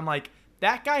out, and I'm like,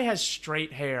 that guy has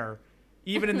straight hair.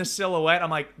 Even in the silhouette,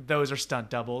 I'm like, those are stunt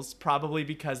doubles, probably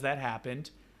because that happened.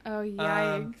 Oh,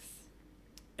 yikes.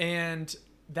 And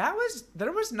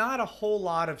there was not a whole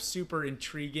lot of super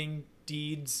intriguing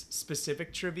Deeds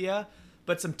specific trivia,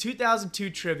 but some 2002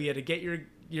 trivia to get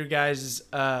your guys'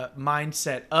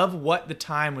 mindset of what the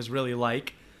time was really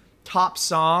like. Top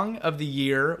song of the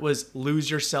year was "Lose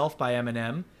Yourself" by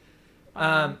Eminem.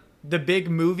 The big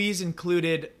movies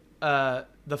included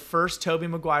the first Tobey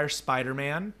Maguire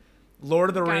Spider-Man, Lord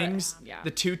of the Rings,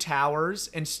 The Two Towers,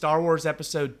 and Star Wars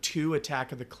Episode 2,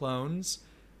 Attack of the Clones.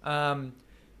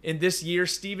 In this year,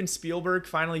 Steven Spielberg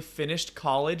finally finished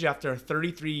college after a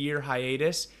 33-year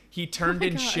hiatus. He turned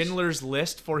in Schindler's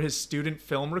List for his student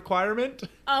film requirement.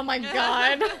 Oh my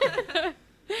God.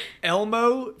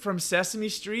 Elmo from Sesame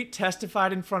Street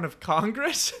testified in front of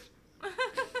Congress.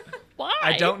 Why?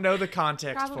 I don't know the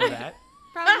context for that.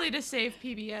 Probably to save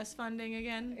PBS funding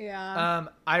again. Yeah.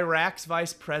 Iraq's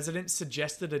vice president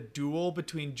suggested a duel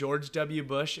between George W.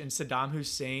 Bush and Saddam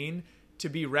Hussein to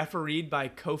be refereed by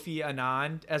Kofi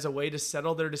Annan as a way to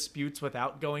settle their disputes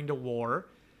without going to war.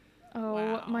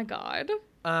 Oh my God.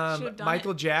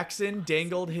 Michael Jackson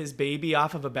dangled his baby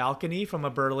off of a balcony from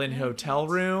a Berlin hotel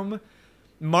room.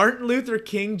 Martin Luther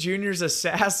King Jr.'s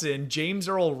assassin, James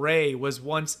Earl Ray, was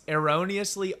once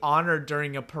erroneously honored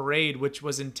during a parade which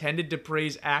was intended to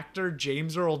praise actor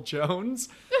James Earl Jones.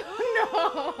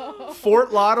 No.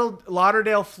 Fort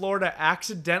Lauderdale, Florida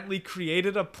accidentally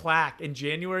created a plaque in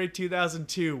January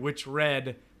 2002 which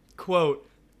read, quote,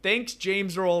 "Thanks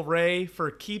James Earl Ray for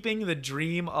keeping the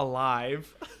dream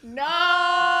alive."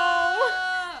 No.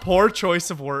 Poor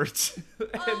choice of words.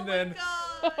 And then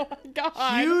Oh my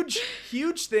God.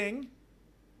 huge thing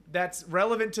that's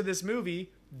relevant to this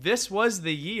movie. This was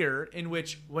the year in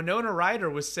which Winona Ryder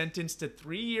was sentenced to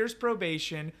 3 years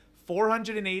probation,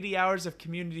 480 hours of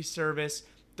community service,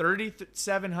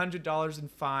 $3,700 in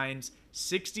fines,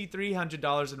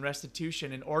 $6,300 in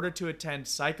restitution in order to attend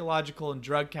psychological and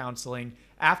drug counseling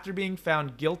after being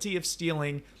found guilty of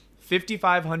stealing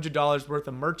 $5,500 worth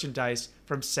of merchandise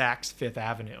from Saks Fifth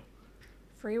Avenue.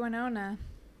 Free Winona.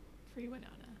 Free Winona.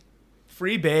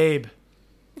 Free babe.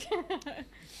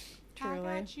 Truly.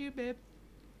 I got you, babe.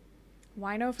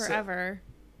 Wino forever.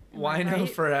 Wino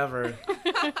forever.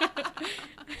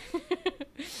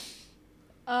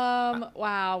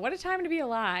 Wow, what a time to be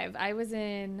alive. I was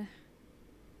in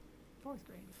Fourth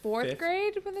grade. fourth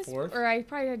grade when this, Fourth? or I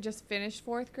probably had just finished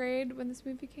fourth grade when this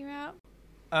movie came out.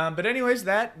 But anyways,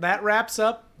 that wraps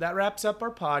up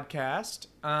our podcast.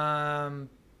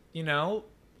 You know,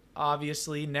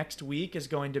 obviously next week is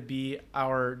going to be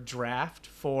our draft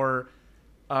for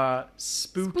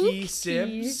Spooky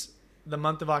Sibs, the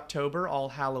month of October, all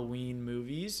Halloween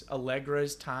movies.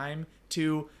 Allegra's time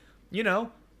to, you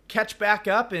know, catch back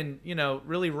up and, you know,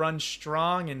 really run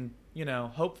strong and, you know,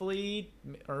 hopefully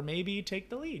or maybe take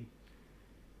the lead.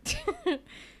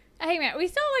 Hey man, we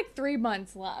still have like 3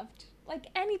 months left. Like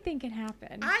anything can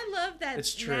happen. I love that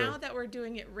It's true. now that we're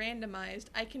doing it randomized,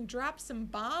 I can drop some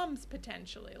bombs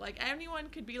potentially. Like anyone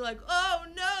could be like, oh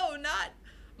no, not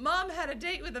Mom had a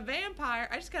date with a vampire.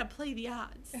 I just gotta play the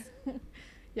odds.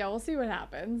 Yeah, we'll see what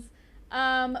happens.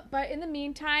 But in the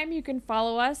meantime, you can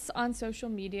follow us on social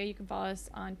media. You can follow us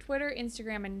on Twitter,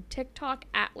 Instagram, and TikTok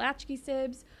at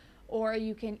LatchkeySibs. Or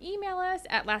you can email us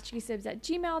at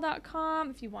latchkeysibs@gmail.com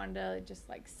if you wanted to just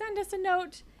like send us a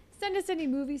note. Send us any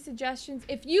movie suggestions.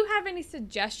 If you have any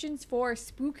suggestions for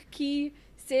Spooky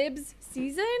Sibs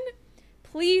season,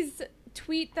 please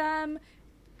tweet them,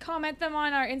 comment them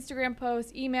on our Instagram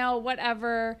post, email,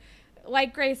 whatever.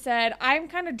 Like Grace said, I'm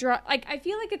kind of I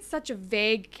feel like it's such a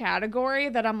vague category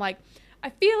that I'm like, I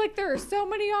feel like there are so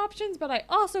many options, but I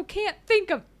also can't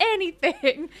think of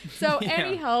anything. So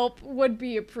any help would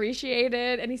be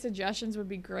appreciated. Any suggestions would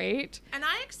be great. And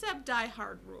I accept Die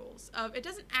Hard rules of it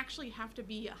doesn't actually have to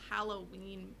be a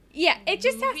Halloween. Yeah, it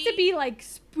just has to movie. be like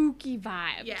spooky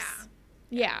vibes. Yeah.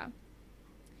 Yeah.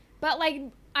 But like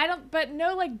but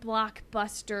no like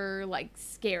blockbuster like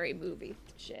scary movie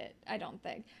shit. I don't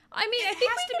think. I mean, I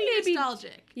think has we to can be maybe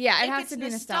nostalgic. Yeah, it If has it's to be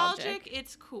nostalgic.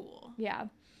 It's cool. Yeah.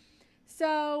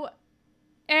 So,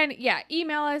 and yeah,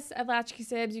 email us at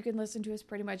LatchkeySibs. You can listen to us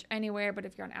pretty much anywhere, but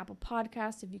if you're on Apple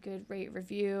Podcasts, if you could rate,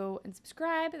 review, and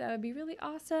subscribe, that would be really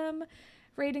awesome.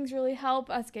 Ratings really help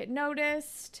us get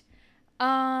noticed.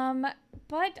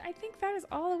 But I think that is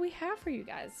all that we have for you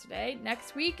guys today.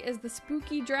 Next week is the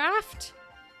spooky draft.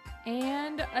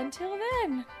 And until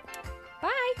then,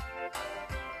 bye.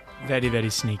 Very, very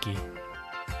sneaky.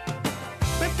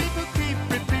 When people creep